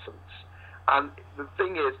nonsense. And the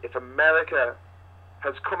thing is, if America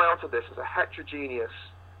has come out of this as a heterogeneous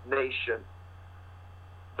nation,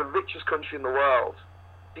 the richest country in the world,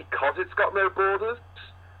 because it's got no borders,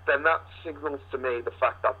 then that signals to me the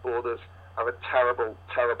fact that borders are a terrible,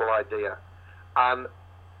 terrible idea. And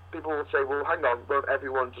people will say, well, hang on, won't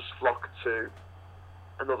everyone just flock to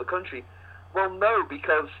another country? Well, no,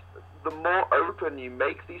 because the more open you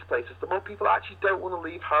make these places, the more people actually don't want to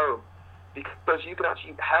leave home, because you can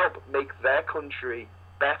actually help make their country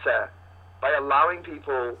better by allowing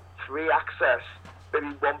people free access. Maybe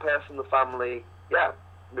one person in the family,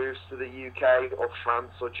 moves to the UK or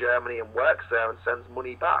France or Germany and works there and sends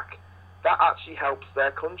money back. That actually helps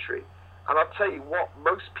their country. And I'll tell you what,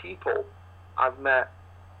 most people I've met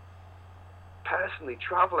personally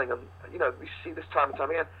traveling, and we see this time and time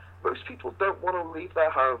again, most people don't want to leave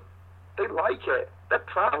their home. They like it. They're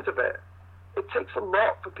proud of it. It takes a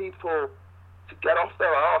lot for people to get off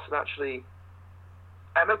their arse and actually,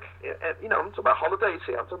 I'm talking about holidays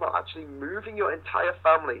here. I'm talking about actually moving your entire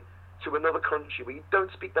family to another country where you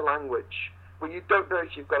don't speak the language, where you don't know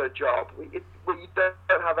if you've got a job, where you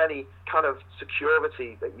don't have any kind of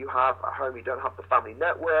security that you have at home. You don't have the family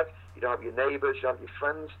network, you don't have your neighbours, you don't have your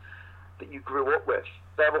friends that you grew up with.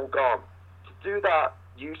 They're all gone. To do that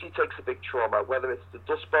usually takes a big trauma, whether it's the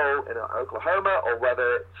Dust Bowl in Oklahoma or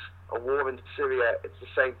whether it's a war in Syria. It's the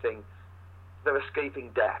same thing. They're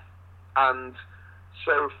escaping death. And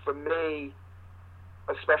so for me,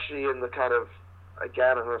 especially in the kind of,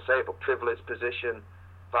 again, I'm going to say it, but privileged position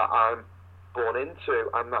that I'm born into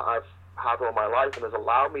and that I've had all my life and has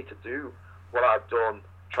allowed me to do what I've done,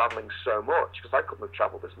 traveling so much, because I couldn't have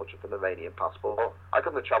traveled this much with an Iranian passport. I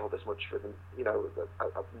couldn't have traveled this much with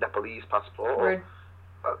a Nepalese passport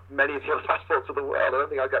or many of the other passports of the world. I don't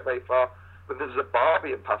think I'll get very far with the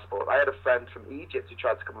Zimbabwean passport. I had a friend from Egypt who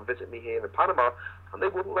tried to come and visit me here in Panama, and they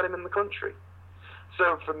wouldn't let him in the country.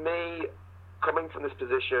 So for me, coming from this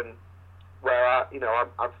position where I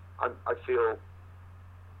feel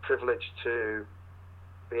privileged to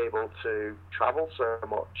be able to travel so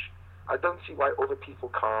much, I don't see why other people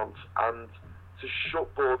can't. And to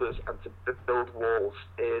shut borders and to build walls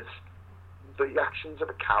is the actions of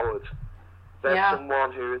a coward. There's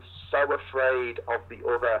someone who is so afraid of the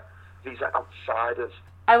other. These are outsiders.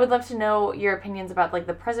 I would love to know your opinions about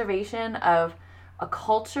the preservation of a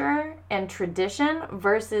culture and tradition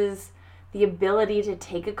versus the ability to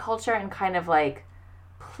take a culture and kind of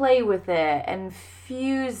play with it and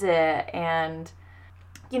fuse it, and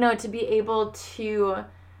to be able to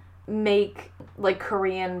make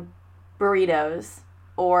Korean burritos,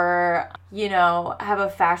 or have a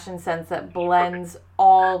fashion sense that blends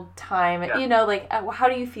all time. How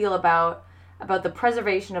do you feel about the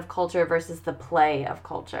preservation of culture versus the play of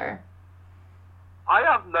culture? I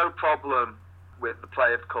have no problem with the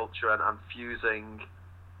play of culture and fusing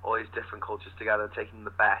all these different cultures together and taking the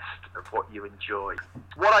best of what you enjoy.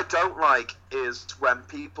 What I don't like is when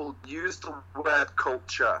people use the word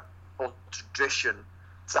culture or tradition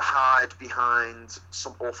to hide behind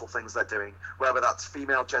some awful things they're doing, whether that's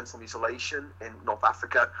female genital mutilation in North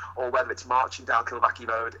Africa, or whether it's marching down Kilvackie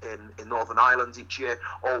Road in Northern Ireland each year,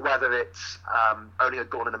 or whether it's owning a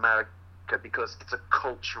gun in America because it's a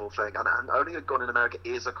cultural thing. And owning a gun in America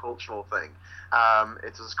is a cultural thing.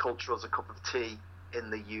 It's as cultural as a cup of tea in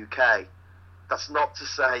the UK. That's not to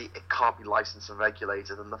say it can't be licensed and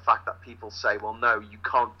regulated, and the fact that people say, well, no, you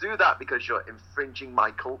can't do that because you're infringing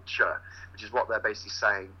my culture, which is what they're basically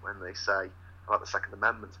saying when they say about the Second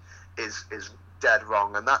Amendment, is dead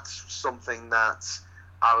wrong. And that's something that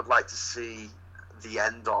I would like to see the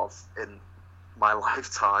end of in my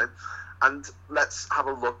lifetime. And let's have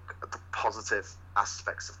a look at the positive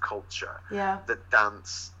aspects of culture. Yeah. The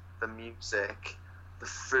dance, the music, the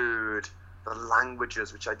food, the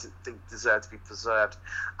languages, which I think deserve to be preserved.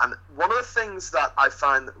 And one of the things that I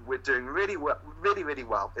find that we're doing really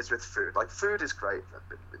well is with food. Food is great.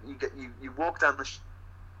 You walk down the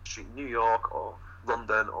street in New York or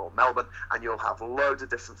London or Melbourne, and you'll have loads of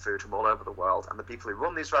different food from all over the world. And the people who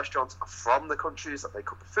run these restaurants are from the countries that they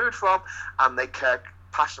cook the food from, and they care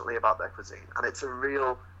passionately about their cuisine. And it's a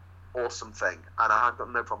real awesome thing. And I've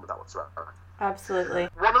got no problem with that whatsoever. Absolutely.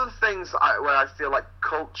 One of the things where I feel like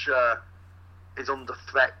culture is under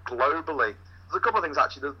threat globally, there's a couple of things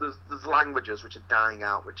actually. There's languages which are dying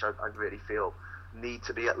out, which I really feel need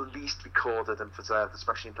to be at least recorded and preserved,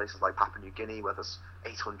 especially in places like Papua New Guinea, where there's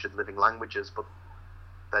 800 living languages, but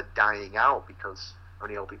they're dying out because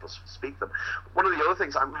only old people speak them. One of the other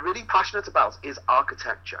things I'm really passionate about is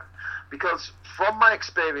architecture, because from my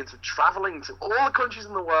experience of traveling to all the countries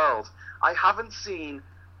in the world, I haven't seen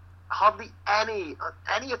hardly any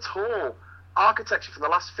at all architecture for the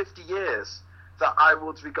last 50 years that I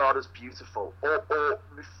would regard as beautiful or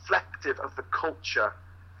reflective of the culture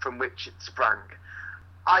from which it sprang.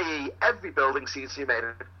 I.e., every building seems to be made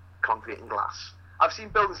of concrete and glass. I've seen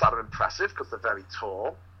buildings that are impressive because they're very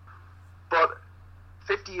tall, but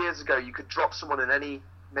 50 years ago you could drop someone in any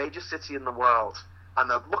major city in the world and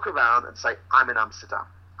they'd look around and say, I'm in Amsterdam,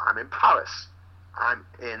 I'm in Paris, I'm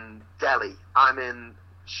in Delhi, I'm in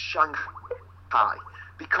Shanghai,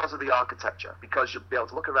 because of the architecture, because you'll be able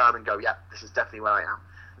to look around and go, yeah, this is definitely where I am.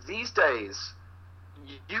 These days,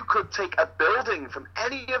 you could take a building from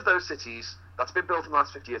any of those cities that's been built in the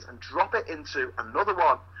last 50 years and drop it into another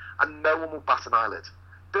one, and no one will bat an eyelid.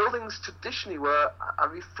 Buildings traditionally were a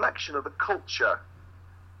reflection of the culture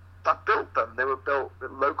that built them. They were built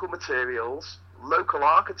with local materials, local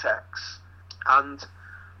architects, and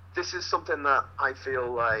this is something that I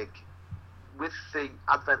feel like with the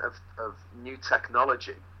advent of new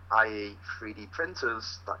technology, i.e. 3D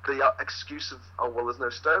printers, that the excuse of, oh, well, there's no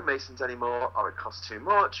stonemasons anymore, or it costs too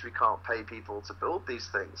much, we can't pay people to build these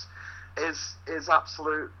things, is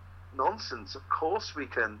absolute nonsense. Of course we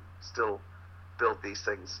can still build these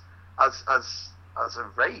things. As a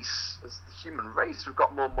race, as the human race, we've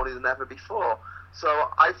got more money than ever before. So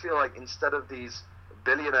I feel like instead of these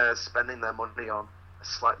billionaires spending their money on a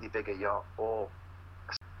slightly bigger yacht or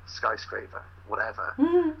skyscraper, whatever,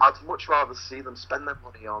 I'd much rather see them spend their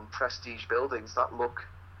money on prestige buildings that look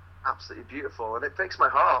absolutely beautiful. And it breaks my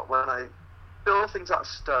heart when I build things out of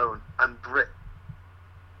stone and brick.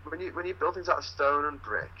 When you build things out of stone and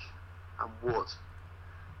brick and wood,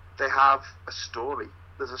 they have a story.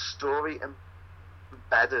 There's a story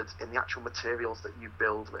embedded in the actual materials that you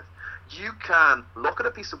build with. You can look at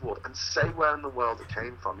a piece of wood and say where in the world it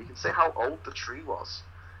came from. You can say how old the tree was.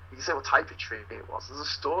 You can say what type of tree it was. There's a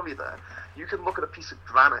story there. You can look at a piece of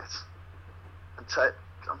granite and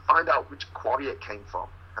find out which quarry it came from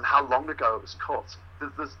and how long ago it was cut.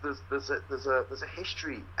 There's a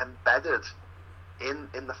history embedded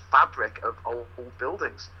in the fabric of old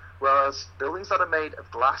buildings, whereas buildings that are made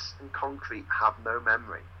of glass and concrete have no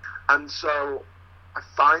memory. And so I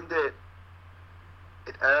find it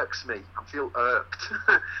irks me. I feel irked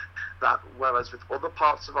that whereas with other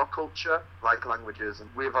parts of our culture, like languages, and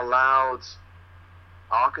we've allowed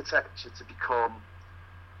architecture to become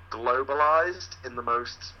globalized in the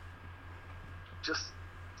most just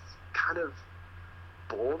kind of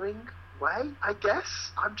boring way, I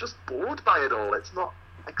guess. I'm just bored by it all. It's not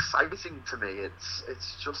exciting to me. It's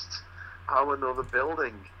just another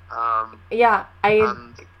building. Yeah,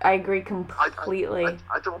 I agree completely.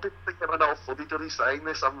 I don't want people to think I'm an old fuddy-duddy saying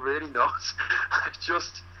this. I'm really not. I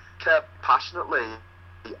just care passionately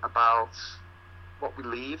about what we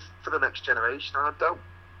leave for the next generation, and I don't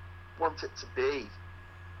want it to be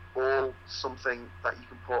all something that you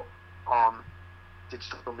can put on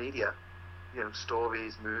digital media. You know,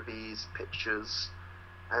 stories, movies, pictures,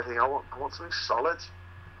 everything. I want something solid.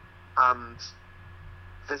 And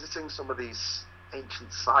visiting some of these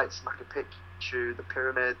ancient sites, Machu Picchu, the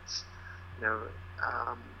pyramids, you know,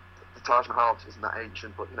 the Taj Mahal, which isn't that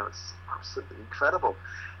ancient, but you know, it's absolutely incredible.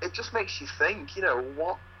 It just makes you think, you know,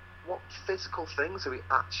 what physical things are we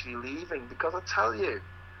actually leaving? Because I tell you,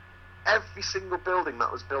 every single building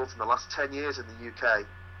that was built in the last 10 years in the UK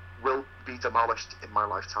will be demolished in my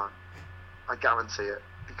lifetime. I guarantee it,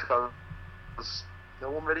 because no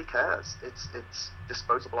one really cares. It's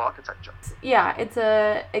disposable architecture. Yeah, it's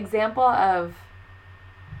a example of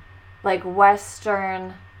like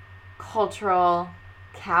Western cultural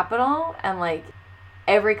capital, and like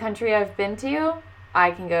every country I've been to,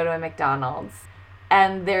 I can go to a McDonald's,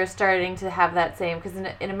 and they're starting to have that same, because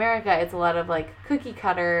in America it's a lot of like cookie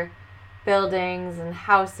cutter buildings and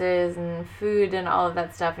houses and food and all of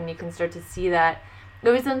that stuff, and you can start to see that. It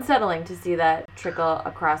was unsettling to see that trickle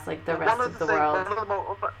across like the rest of the world.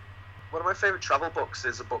 One of my favourite travel books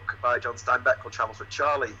is a book by John Steinbeck called Travels with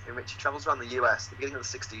Charlie, in which he travels around the US at the beginning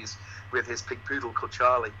of the 60s with his pig poodle called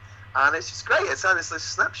Charlie. And it's just great. It's this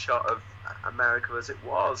snapshot of America as it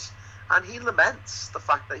was. And he laments the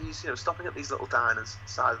fact that he's, you know, stopping at these little diners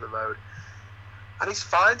side of the road. And he's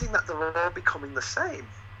finding that they're all becoming the same.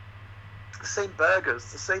 The same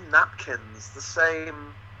burgers, the same napkins, the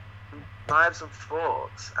same knives and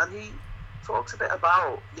forks. And he talks a bit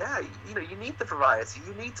about, you know, you need the variety.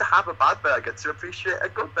 You need to have a bad burger to appreciate a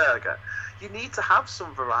good burger. You need to have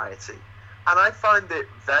some variety. And I find it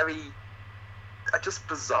very just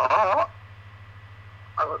bizarre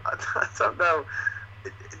I don't know.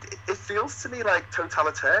 It feels to me like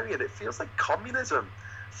totalitarian. It feels like communism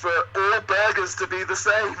for all burgers to be the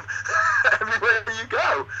same everywhere you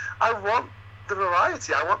go. I want the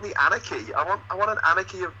variety. I want the anarchy. I want an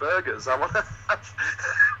anarchy of burgers. I want to have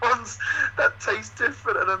ones that taste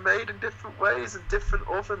different and are made in different ways in different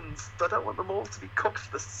ovens. I don't want them all to be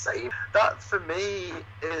cooked the same. That for me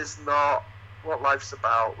is not what life's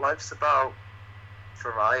about. Life's about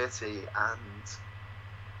variety, and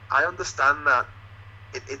I understand that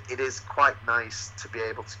it is quite nice to be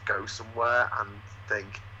able to go somewhere and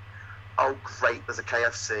think, oh great, there's a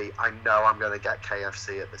KFC, I know I'm going to get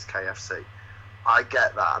KFC at this KFC. I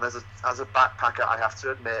get that, and as a backpacker, I have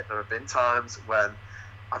to admit there have been times when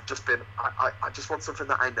I've just been, I just want something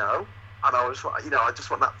that I know, and I just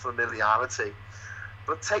want that familiarity.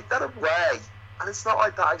 But take that away, and it's not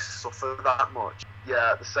like that I suffer that much.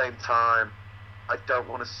 Yeah, at the same time, I don't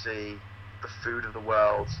want to see the food of the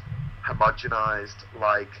world homogenized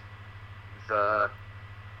like the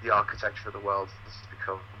architecture of the world has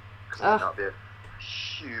become, because that would be a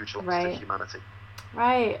huge loss to humanity.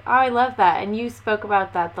 Right. Oh, I love that. And you spoke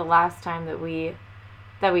about that the last time that we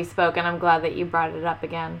spoke, and I'm glad that you brought it up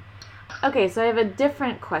again. Okay, so I have a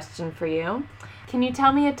different question for you. Can you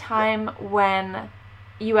tell me a time when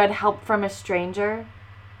you had help from a stranger?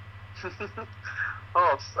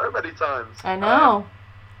 Oh, so many times. I know.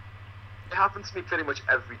 It happened to me pretty much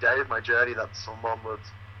every day of my journey that someone would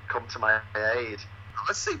come to my aid.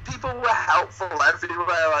 I see people were helpful everywhere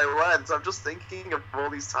I went. I'm just thinking of all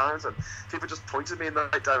these times when people just pointed me in the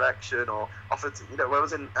right direction or offered to,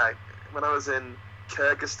 when I was in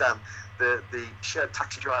Kyrgyzstan, the shared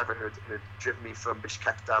taxi driver who'd driven me from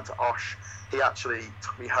Bishkek down to Osh, he actually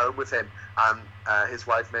took me home with him, and his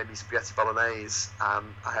wife made me spaghetti bolognese, and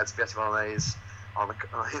I had spaghetti bolognese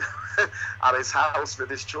at his house with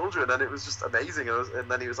his children, and it was just amazing.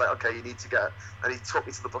 And then he was like, okay, you need to go, and he took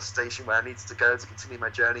me to the bus station where I needed to go to continue my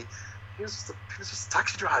journey. He was just a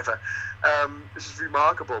taxi driver, which is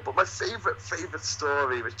remarkable. But my favorite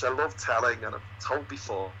story, which I love telling and I've told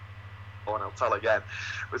before, and I'll tell again,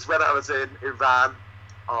 was when I was in Iran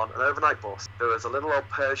on an overnight bus. There was a little old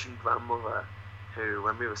Persian grandmother who,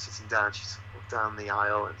 when we were sitting down, she walked down the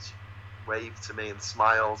aisle and she waved to me and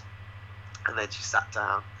smiled. And then she sat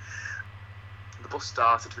down. The bus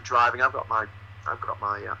started. We're driving. I've got my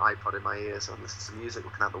iPod in my ears, so I'm listening to music,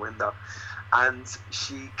 looking out the window. And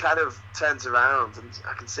she kind of turns around, and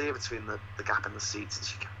I can see her between the gap in the seats, and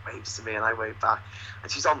she waves to me, and I wave back.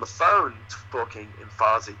 And she's on the phone talking in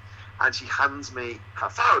Farsi, and she hands me her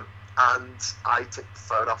phone. And I take the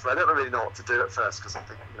phone off her. I don't really know what to do at first, because I'm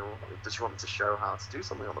thinking, does she want me to show how to do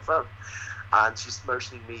something on the phone? And she's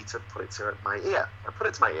motioning me to put it to my ear. I put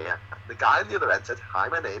it to my ear. The guy on the other end said, hi,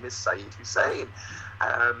 my name is Saeed Hussein.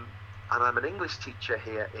 And I'm an English teacher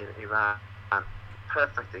here in Iran.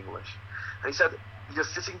 Perfect English. And he said, you're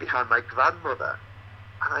sitting behind my grandmother.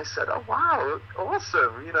 And I said, oh, wow,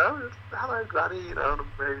 awesome, hello, Granny, and I'm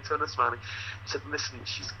maybe turning smiling. He said, listen,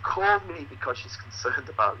 she's called me because she's concerned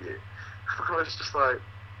about you. I was just like,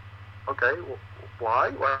 okay,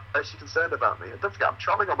 why? Why is she concerned about me? And don't forget, I'm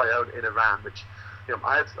traveling on my own in Iran, which,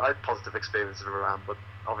 I had positive experiences of Iran, but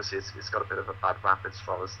obviously it's got a bit of a bad rap as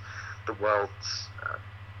far as the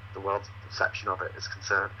world's perception of it is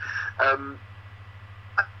concerned.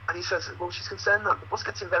 And he says, well, she's concerned that the bus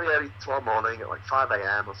gets in very early tomorrow morning at like 5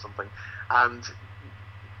 a.m. or something, and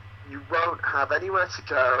you won't have anywhere to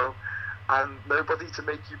go and nobody to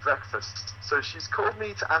make you breakfast. So she's called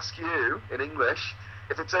me to ask you, in English,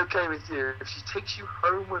 if it's okay with you, if she takes you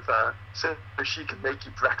home with her so she can make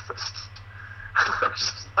you breakfast. I was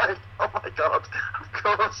just like, oh my God, of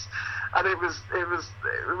course. And it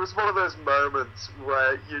was one of those moments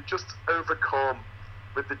where you're just overcome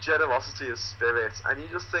with the generosity of spirit, and you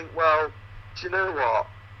just think, well, do you know what?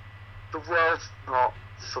 The world's not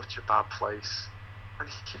such a bad place, and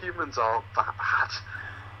humans aren't that bad.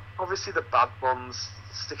 Obviously, the bad ones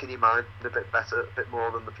stick in your mind a bit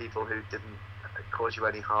more than the people who didn't cause you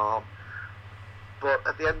any harm. But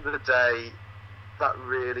at the end of the day, that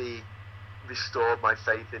really restored my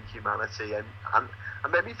faith in humanity and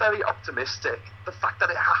made me very optimistic. The fact that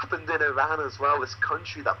it happened in Iran as well, this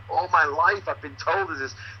country that all my life I've been told is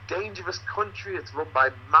this dangerous country. It's run by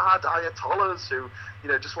mad ayatollahs who,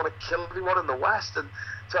 just want to kill everyone in the West, and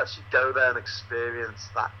to actually go there and experience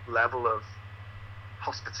that level of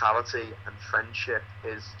hospitality and friendship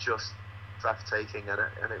is just breathtaking, and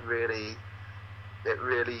it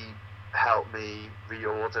really helped me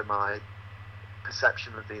reorder my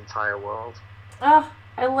perception of the entire world. Oh,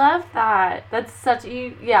 I love that. That's such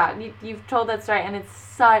you've told that story, and it's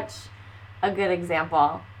such a good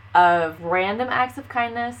example of random acts of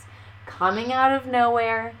kindness coming out of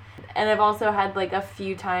nowhere. And I've also had like a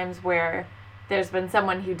few times where there's been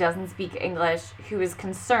someone who doesn't speak English who is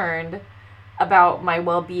concerned about my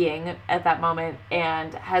well-being at that moment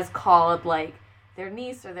and has called like their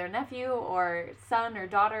niece or their nephew or son or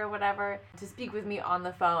daughter or whatever to speak with me on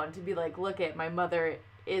the phone, to be like, look it, my mother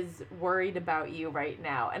is worried about you right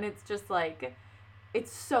now. And it's just like,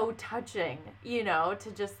 it's so touching, you know,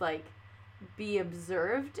 to just like be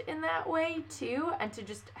observed in that way too, and to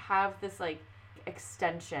just have this like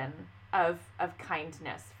extension of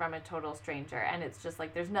kindness from a total stranger. And it's just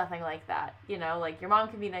like, there's nothing like that, you know, like your mom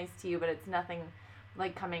can be nice to you, but it's nothing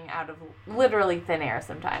like coming out of literally thin air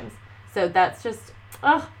sometimes. So that's just,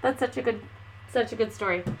 that's such a good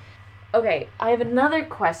story. Okay, I have another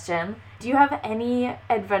question. Do you have any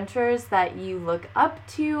adventurers that you look up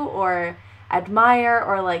to or admire,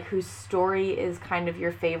 or like whose story is kind of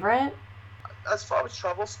your favorite? As far as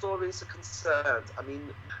travel stories are concerned, I mean,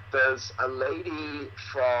 there's a lady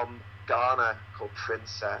from Ghana called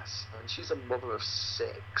Princess, and she's a mother of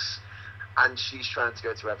 6, and she's trying to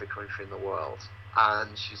go to every country in the world,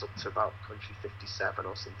 and she's up to about country 57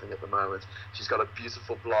 or something at the moment. She's got a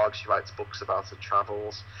beautiful blog, she writes books about her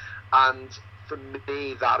travels, and for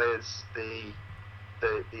me that is the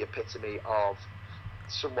epitome of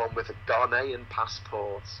someone with a Ghanaian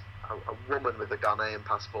passport, a woman with a Ghanaian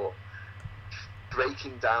passport,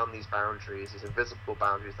 breaking down these boundaries, these invisible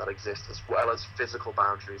boundaries that exist, as well as physical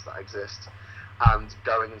boundaries that exist, and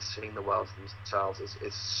going and seeing the world for themselves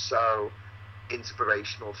is so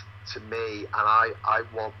inspirational to me, and I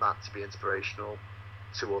want that to be inspirational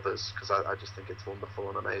to others, because I just think it's wonderful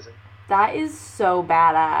and amazing. That is so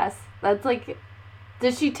badass. That's like,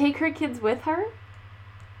 does she take her kids with her?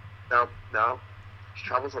 No. She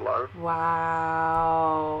travels alone.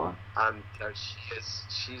 Wow. And you know,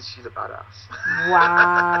 she's a badass.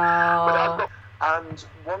 Wow. And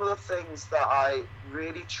one of the things that I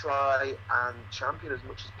really try and champion as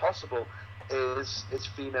much as possible is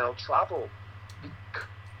female travel,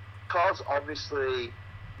 because obviously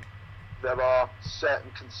there are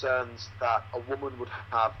certain concerns that a woman would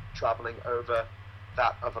have traveling over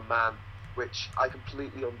that of a man, which I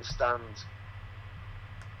completely understand.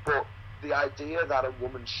 But the idea that a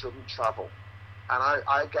woman shouldn't travel, and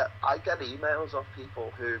I get emails of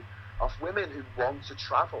women who want to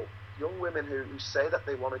travel, young women who say that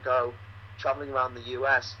they want to go traveling around the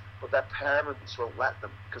US, but their parents won't let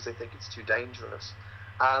them because they think it's too dangerous.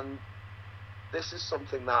 And this is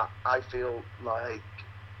something that I feel like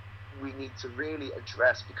we need to really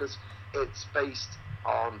address, because it's based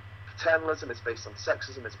on paternalism, it's based on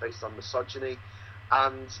sexism, it's based on misogyny,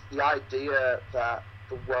 and the idea that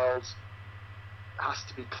the world has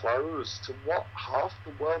to be closed to what half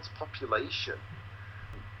the world's population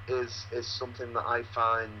is something that I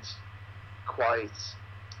find quite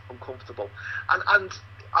uncomfortable. And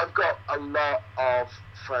I've got a lot of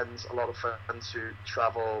friends who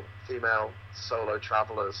travel, female solo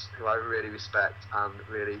travelers, who I really respect and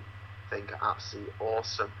really think are absolutely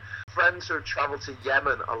awesome. Friends who have traveled to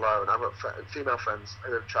Yemen alone. I've got female friends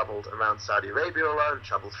who have traveled around Saudi Arabia alone,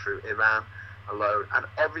 traveled through Iran alone. And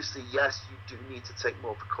obviously, yes, you do need to take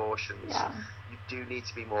more precautions. Yeah. You do need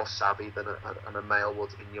to be more savvy than a male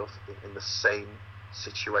would in the same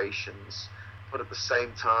situations. But at the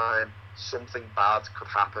same time, something bad could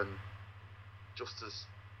happen just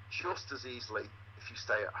as easily if you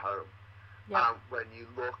stay at home. Yep. And when you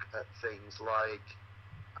look at things like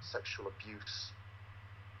sexual abuse,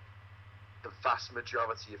 the vast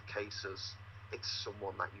majority of cases, it's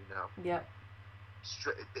someone that you know. Yep.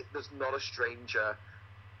 There's not a stranger,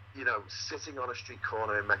 you know, sitting on a street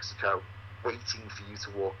corner in Mexico waiting for you to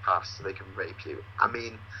walk past so they can rape you. I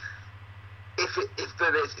mean, if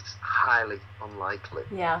there is, it's highly unlikely.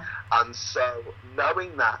 Yeah. And so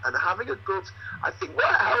knowing that and having a good, I think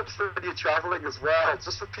what helps when you're traveling as well,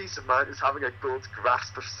 just for peace of mind, is having a good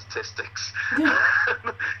grasp of statistics.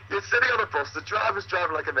 You're sitting on a bus, the driver's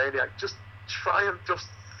driving like a maniac. Just try and just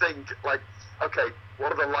think like, okay,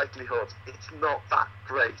 what are the likelihoods? It's not that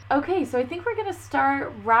great. Okay, so I think we're going to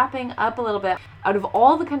start wrapping up a little bit. Out of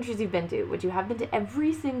all the countries you've been to, which you have been to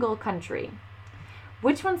every single country,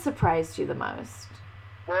 which one surprised you the most?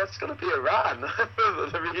 Well, it's going to be Iran.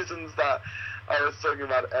 The reasons that I was talking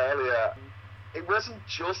about earlier. It wasn't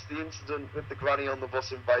just the incident with the granny on the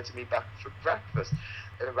bus inviting me back for breakfast.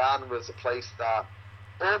 Iran was a place that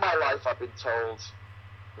all my life I've been told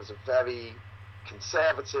was a very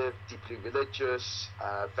conservative, deeply religious,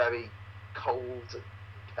 very cold and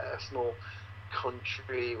personal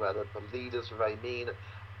country where the leaders were very mean.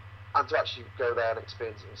 And to actually go there and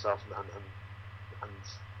experience it myself and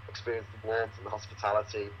experience the warmth and the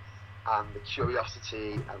hospitality and the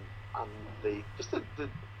curiosity and the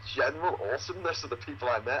general awesomeness of the people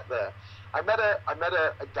I met there. I met a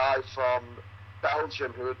guy from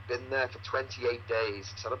Belgium who had been there for 28 days.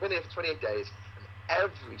 He said, I've been here for 28 days, and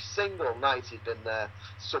every single night he'd been there,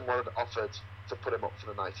 someone had offered to put him up for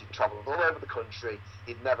the night. He'd travelled all over the country.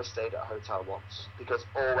 He'd never stayed at a hotel once, because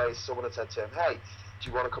always someone had said to him, hey, do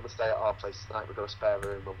you want to come and stay at our place tonight? We've got a spare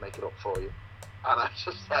room, we'll make it up for you. And I was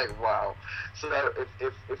just like, wow. So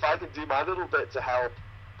if I can do my little bit to help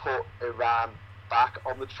put Iran back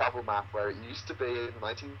on the travel map where it used to be in the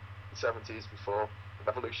 1970s before the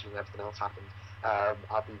revolution and everything else happened,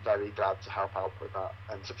 I'd be very glad to help out with that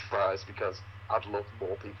enterprise, because I'd love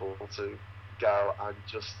more people to go and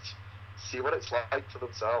just see what it's like for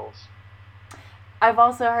themselves. I've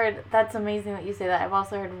also heard, that's amazing that you say that. I've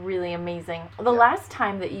also heard really amazing. The last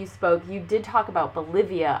time that you spoke, you did talk about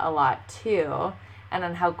Bolivia a lot too, and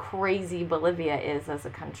on how crazy Bolivia is as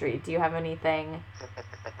a country. Do you have anything?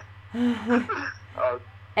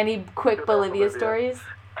 Any quick Bolivia stories?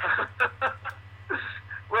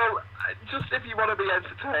 Well, just if you want to be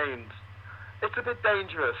entertained, it's a bit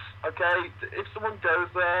dangerous, okay? If someone goes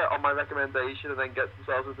there on my recommendation and then gets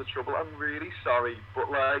themselves into trouble, I'm really sorry,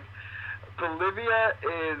 but like, Bolivia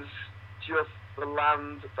is just the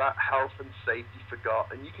land that health and safety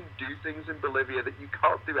forgot, and you can do things in Bolivia that you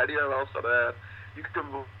can't do anywhere else on Earth. You can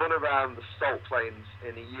run around the salt plains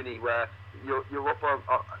in Uyuni, where you're up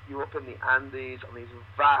in the Andes on these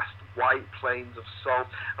vast white plains of salt,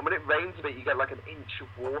 and when it rains a bit, you get like an inch of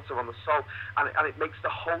water on the salt, and it makes the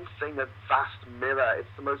whole thing a vast mirror.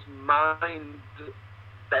 It's the most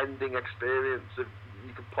mind-bending experience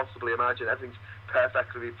you could possibly imagine. Everything's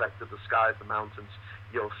perfectly reflected. The skies, the mountains,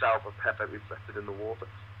 yourself are perfectly reflected in the water.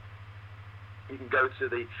 You can go to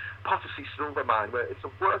the Potosi silver mine, where it's a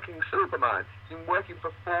working silver mine. It's been working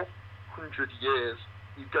for 400 years.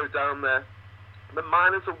 You go down there, the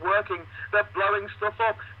miners are working, they're blowing stuff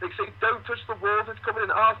up. They say, don't touch the walls, it's covered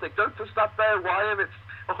in arsenic. Don't touch that bare wire, it's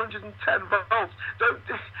 110 volts. Don't,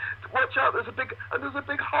 watch out, there's a big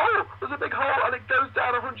hole. There's a big hole, and it goes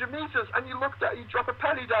down 100 meters, and you look down, you drop a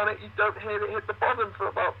penny down it, you don't hear it hit the bottom for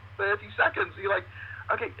about 30 seconds. You're like,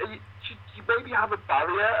 okay, you maybe have a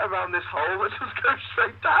barrier around this hole that just goes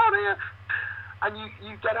straight down here. And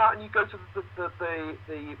you get out and you go to the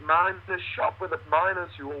miner's shop, where the miners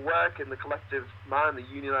who all work in the collective mine, the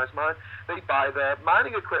unionized mine, they buy their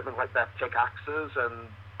mining equipment, like their pickaxes and,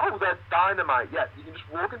 their dynamite. Yeah, you can just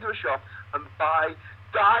walk into a shop and buy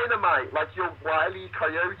dynamite like you're Wile E.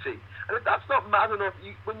 Coyote. And if that's not mad enough,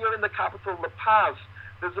 when you're in the capital, La Paz,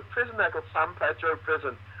 there's a prison there called San Pedro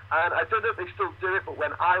Prison. And I don't know if they still do it, but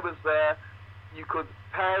when I was there, you could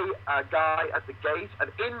pay a guy at the gate, an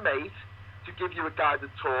inmate, to give you a guided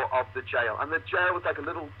tour of the jail. And the jail was like a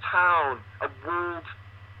little town, a walled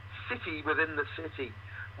city within the city,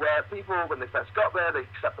 where people, when they first got there, they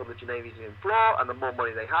slept on the gymnasium floor, and the more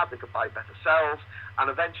money they had, they could buy better cells. And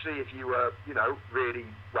eventually, if you were, really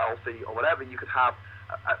wealthy or whatever, you could have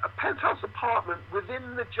a penthouse apartment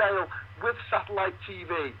within the jail with satellite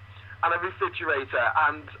TV and a refrigerator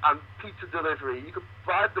and pizza delivery. You could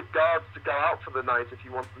bribe the guards to go out for the night if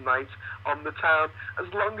you want the night on the town.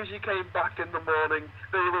 As long as you came back in the morning,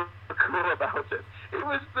 they were cool about it. It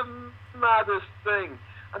was the maddest thing.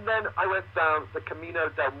 And then I went down the Camino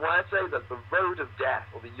del Muerte, the road of death,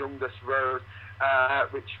 or the youngest road,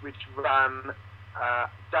 which ran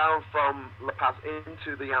down from La Paz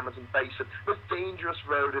into the Amazon basin. Most dangerous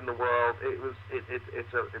road in the world. It was a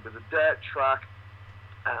dirt track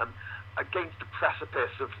against the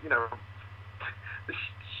precipice of the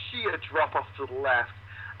sheer drop off to the left,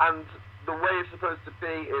 and the way it's supposed to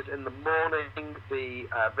be is in the morning the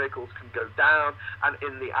vehicles can go down, and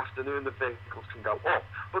in the afternoon the vehicles can go up.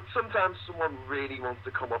 But sometimes someone really wants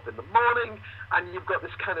to come up in the morning, and you've got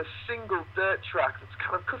this kind of single dirt track that's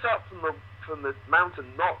kind of cut out from the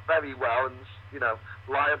mountain, not very well, and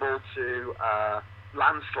liable to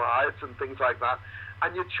landslides and things like that.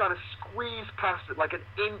 And you're trying to squeeze past it like an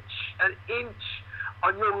inch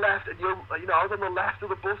on your left, and I was on the left of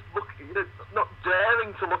the bus, not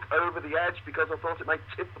daring to look over the edge because I thought it might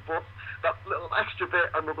tip the bus that little extra bit,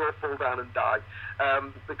 and we'll all fall down and die.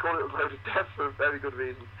 They call it a road of death for a very good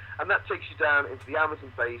reason. And that takes you down into the Amazon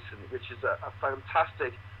basin, which is a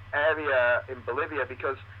fantastic area in Bolivia,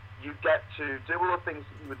 because you get to do all the things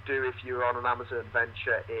that you would do if you were on an Amazon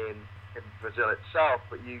adventure in Brazil itself,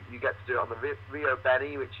 but you get to do it on the Rio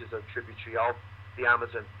Beni, which is a tributary of the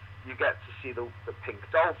Amazon. You get to see the pink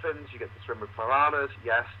dolphins, you get to swim with piranhas,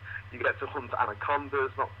 yes. You get to hunt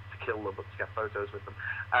anacondas, not to kill them, but to get photos with them.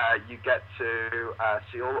 You get to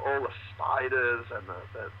see all the spiders and the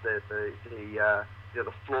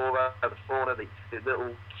flora, the fauna, the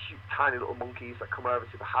little cute, tiny little monkeys that come over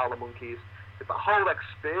to the howler monkeys. It's the whole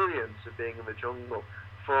experience of being in the jungle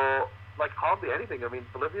for like hardly anything. I mean,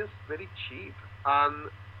 Bolivia's really cheap and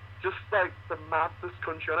just like the maddest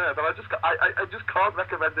country on earth. And I just can't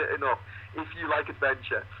recommend it enough. If you like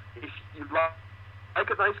adventure, if you like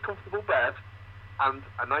a nice comfortable bed and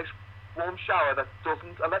a nice warm shower that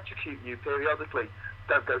doesn't electrocute you periodically,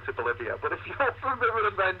 don't go to Bolivia. But if you're up for a bit of an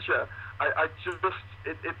adventure,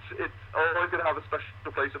 it's always going to have a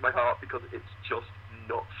special place in my heart because it's just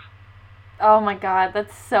nuts. Oh my God,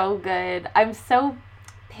 that's so good. I'm so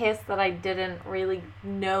pissed that I didn't really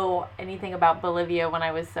know anything about Bolivia when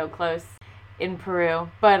I was so close in Peru.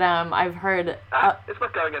 But I've heard... it's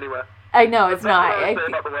not going anywhere. I know, it's not.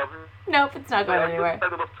 Nope, it's not going anywhere.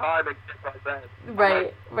 Spend enough time and get right there.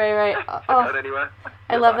 Right. It's not going anywhere.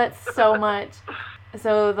 I love that so much.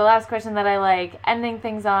 So the last question that I like ending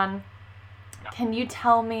things on, can you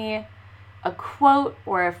tell me a quote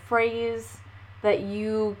or a phrase that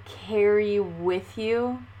you carry with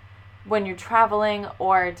you when you're traveling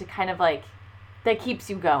or to kind of like, that keeps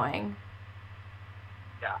you going?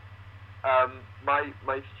 Yeah. My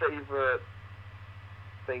favorite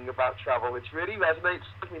thing about travel, which really resonates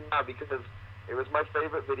with me now because it was my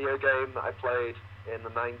favorite video game that I played in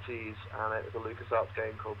the 90s, and it was a LucasArts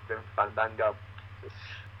game called Grim Fandango.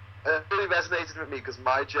 It really resonated with me because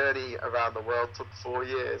my journey around the world took 4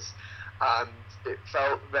 years, and it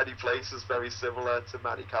felt many places very similar to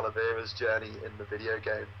Manny Calavera's journey in the video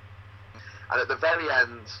game. And at the very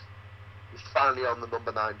end, you're finally on the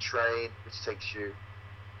number 9 train, which takes you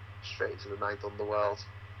straight to the 9th underworld,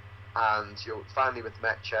 and you're finally with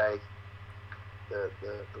Meche, the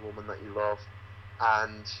woman that you love,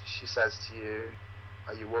 and she says to you,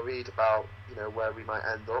 are you worried about, where we might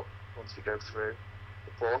end up once we go through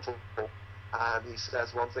the portal? And he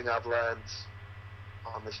says, one thing I've learned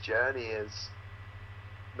on this journey is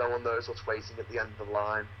no one knows what's waiting at the end of the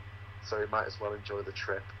line, so we might as well enjoy the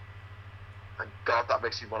trip. And God, that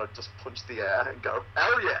makes me want to just punch the air and go,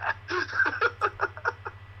 hell yeah!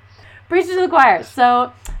 Preach to the choir.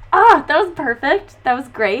 So, that was perfect. That was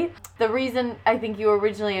great. The reason I think you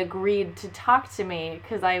originally agreed to talk to me,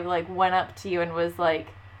 because I went up to you and was like,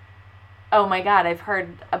 oh my God, I've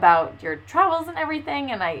heard about your travels and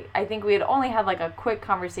everything, and I think we had only had a quick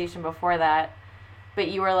conversation before that, but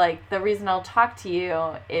you were like, the reason I'll talk to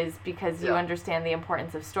you is because you understand the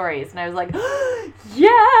importance of stories. And I was like,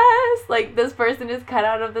 yes! This person is cut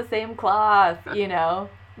out of the same cloth,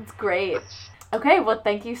 It's great. Okay, well,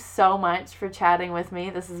 thank you so much for chatting with me.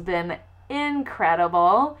 This has been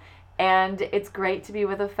incredible, and it's great to be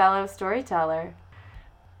with a fellow storyteller.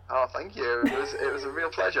 Oh, thank you. It was a real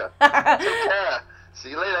pleasure. Take care.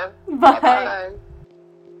 See you later. Bye. Bye-bye.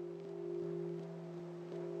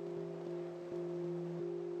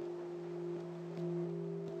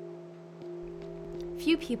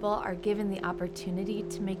 Few people are given the opportunity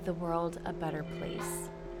to make the world a better place,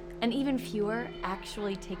 and even fewer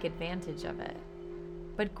actually take advantage of it.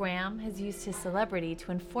 But Graham has used his celebrity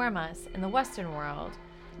to inform us in the Western world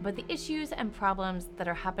about the issues and problems that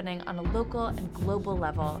are happening on a local and global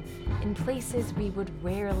level in places we would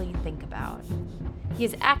rarely think about. He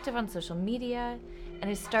is active on social media and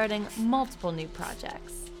is starting multiple new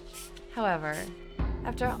projects. However,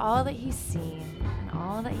 after all that he's seen and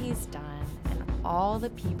all that he's done and all the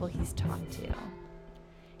people he's talked to,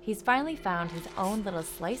 he's finally found his own little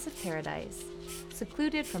slice of paradise,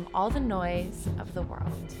 secluded from all the noise of the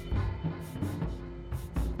world.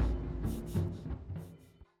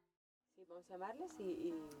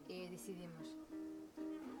 Decidimos.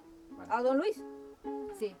 ¿A don Luis?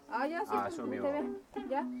 Sí. Ah, ya, sí. Eso mío.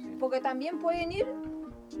 Ya. Sí. Porque también pueden ir,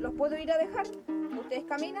 los puedo ir a dejar. Ustedes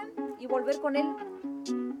caminan y volver con él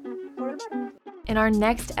por el mar. In our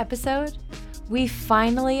next episode, we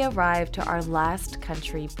finally arrive to our last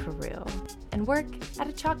country, Peru, and work at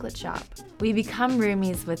a chocolate shop. We become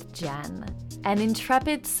roomies with Jen, an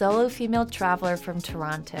intrepid solo female traveler from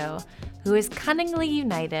Toronto who has cunningly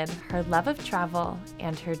united her love of travel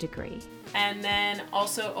and her degree. And then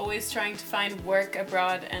also always trying to find work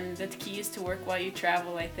abroad, and the key is to work while you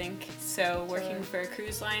travel, I think. So working for a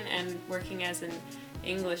cruise line and working as an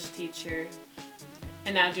English teacher,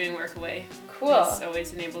 and now doing Workaway. Cool. It's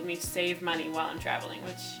always enabled me to save money while I'm traveling,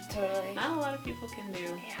 which not a lot of people can do.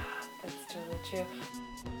 Yeah, that's totally true.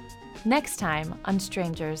 Next time on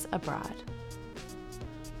Strangers Abroad.